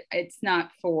work, but it's not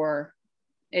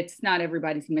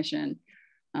everybody's mission.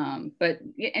 But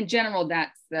in general,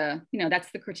 that's the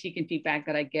critique and feedback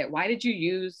that I get. Why did you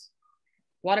use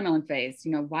watermelon face?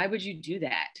 You know, why would you do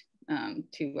that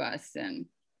to us? And,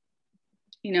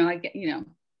 you know, I get, you know,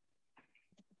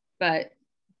 but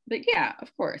yeah,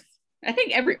 of course. I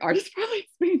think every artist probably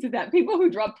experiences that. People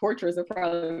who draw portraits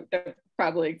are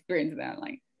probably experiencing that.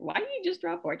 Like, why do you just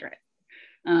draw portraits?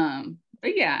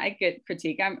 But yeah, I get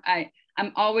critique.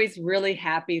 I'm always really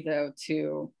happy though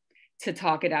to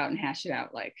talk it out and hash it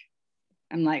out. Like,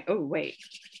 I'm like, oh wait,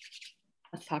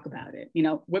 let's talk about it. You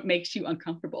know, what makes you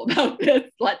uncomfortable about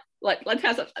this? Let's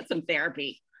have some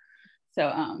therapy.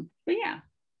 So but yeah,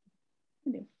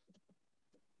 I do.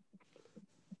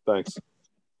 Thanks.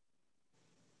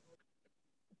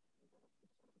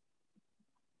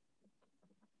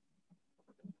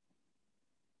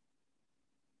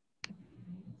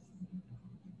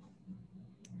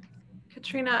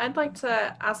 Katrina, I'd like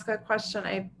to ask a question.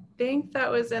 I think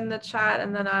that was in the chat,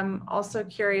 and then I'm also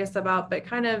curious about, but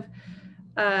kind of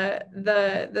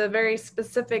the very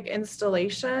specific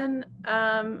installation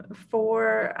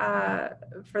for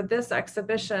this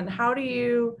exhibition. How do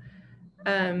you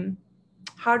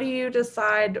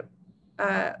decide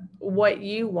what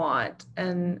you want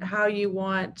and how you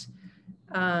want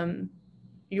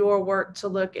your work to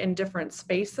look in different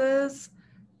spaces?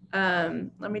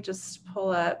 Let me just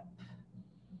pull up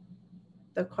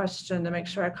the question to make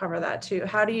sure I cover that too.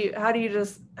 How do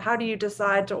you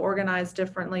decide to organize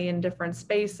differently in different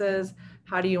spaces?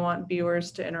 How do you want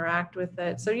viewers to interact with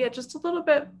it? So yeah, just a little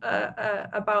bit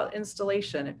about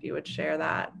installation, if you would share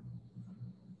that.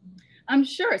 I'm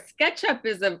sure SketchUp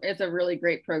is a really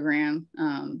great program,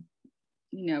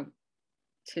 you know,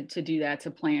 to do that,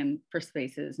 to plan for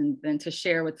spaces and then to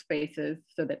share with spaces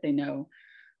so that they know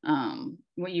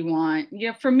what you want. You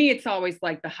know, for me, it's always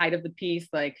like the height of the piece,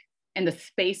 like, and the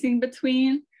spacing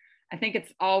between. I think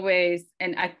it's always,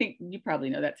 and I think you probably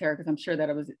know that, Sarah, because I'm sure that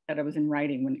it was in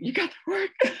writing when you got the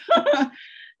work.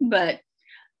 But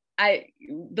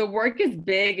the work is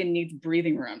big and needs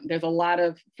breathing room. There's a lot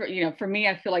of, for me,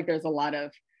 I feel like there's a lot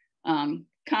of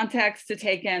context to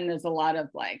take in. There's a lot of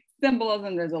like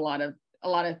symbolism. There's a lot of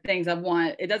things I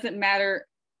want. It doesn't matter.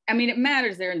 I mean, it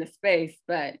matters there in the space,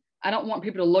 but I don't want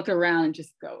people to look around and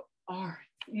just go, oh,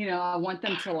 I want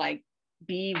them to like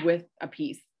be with a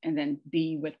piece and then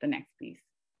be with the next piece,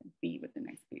 be with the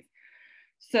next piece.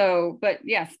 So, but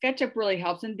yeah, SketchUp really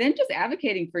helps. And then just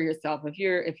advocating for yourself.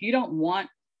 If you don't want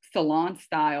salon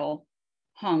style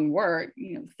hung work,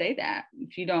 say that.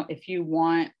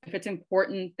 If it's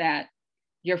important that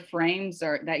your frames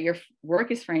are, that your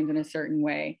work is framed in a certain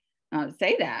way,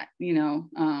 say that.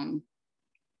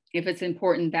 If it's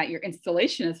important that your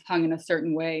installation is hung in a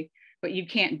certain way, but you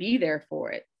can't be there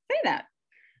for it, say that.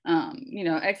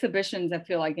 Exhibitions, I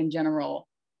feel like in general,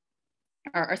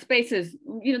 our spaces,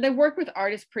 they work with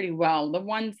artists pretty well. The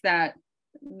ones that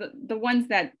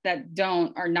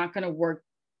don't are not going to work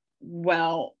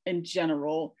well in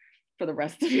general for the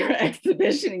rest of your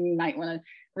exhibition. You might want to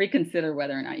reconsider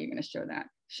whether or not you're going to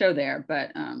show there.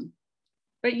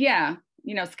 But yeah,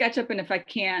 SketchUp, and if I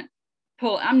can't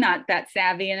I'm not that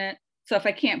savvy in it. So if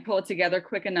I can't pull it together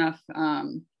quick enough,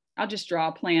 I'll just draw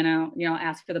a plan out. I'll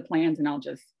ask for the plans, and I'll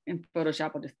just, in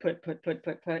Photoshop, I'll just put.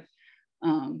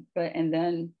 And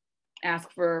then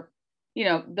ask for,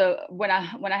 when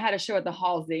I had a show at the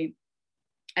Halsey,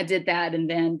 I did that, and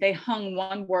then they hung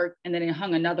one work, and then they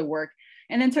hung another work,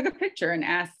 and then took a picture and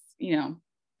asked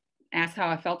how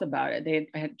I felt about it.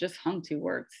 I had just hung two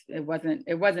works. It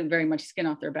wasn't very much skin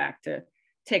off their back to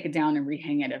take it down and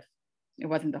rehang it if it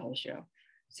wasn't the whole show.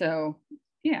 So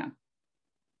yeah,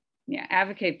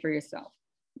 advocate for yourself.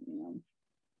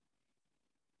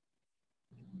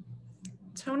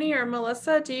 Tony or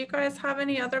Melissa, do you guys have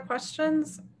any other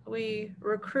questions? We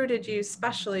recruited you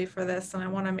specially for this, and I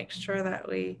want to make sure that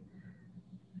we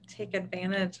take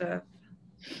advantage of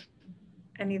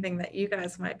anything that you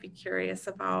guys might be curious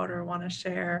about or want to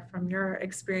share from your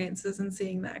experiences in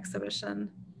seeing the exhibition.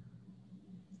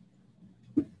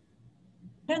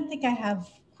 I don't think I have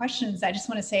questions. I just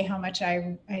want to say how much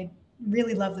I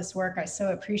really love this work. I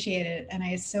so appreciate it, and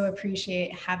I so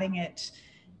appreciate having it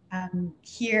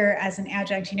here as an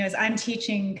adjunct, as I'm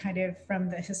teaching kind of from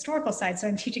the historical side, so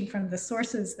I'm teaching from the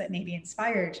sources that maybe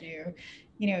inspired you.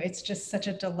 It's just such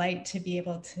a delight to be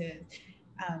able to,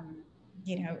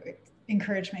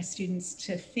 encourage my students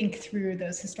to think through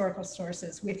those historical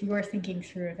sources with your thinking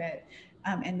through of it,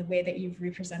 and the way that you've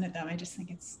represented them. I just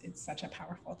think it's such a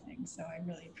powerful thing. So I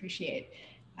really appreciate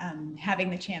having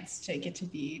the chance to get to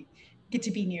be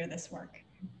near this work.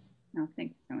 No,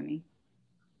 thanks, Tony.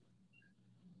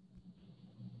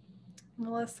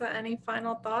 Melissa, any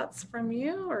final thoughts from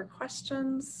you or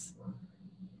questions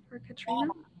for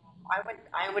Katrina?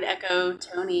 I would echo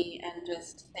Tony and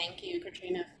just thank you,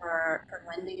 Katrina, for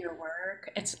lending your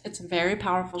work. It's a very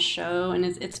powerful show, and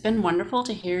it's been wonderful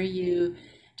to hear you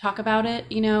talk about it,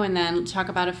 and then talk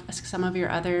about some of your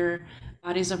other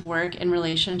bodies of work in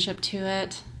relationship to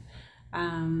it.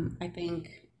 I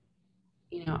think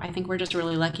we're just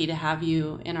really lucky to have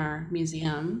you in our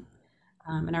museum.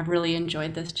 And I've really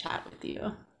enjoyed this chat with you.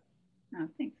 Oh,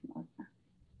 thanks, Melissa.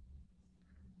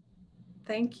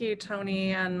 Thank you,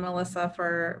 Tony and Melissa,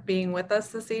 for being with us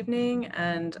this evening.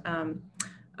 And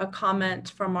a comment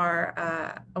from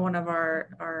one of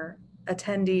our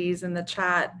attendees in the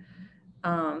chat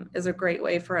is a great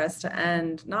way for us to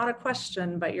end. Not a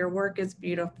question, but your work is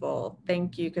beautiful.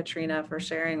 Thank you, Katrina, for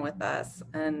sharing with us.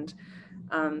 And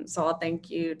so I'll thank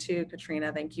you too,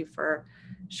 Katrina. Thank you for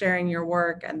sharing your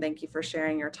work, and thank you for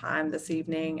sharing your time this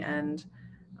evening. And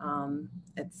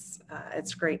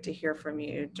it's great to hear from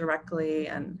you directly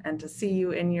and to see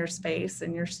you in your space,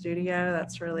 in your studio.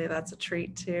 That's a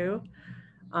treat too.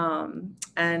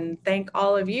 And thank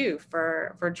all of you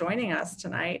for joining us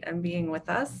tonight and being with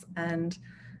us. And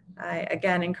I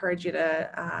again encourage you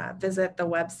to visit the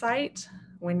website,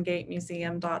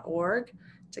 wingatemuseum.org,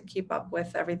 to keep up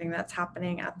with everything that's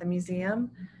happening at the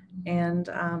museum, and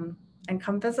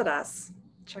come visit us.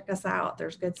 Check us out.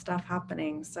 There's good stuff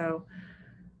happening. So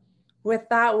with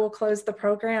that, we'll close the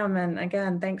program. And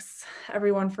again, thanks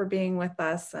everyone for being with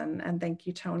us. And thank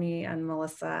you, Tony and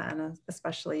Melissa, and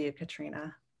especially you,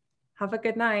 Katrina. Have a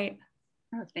good night.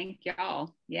 Oh, thank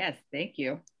y'all. Yes, thank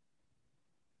you.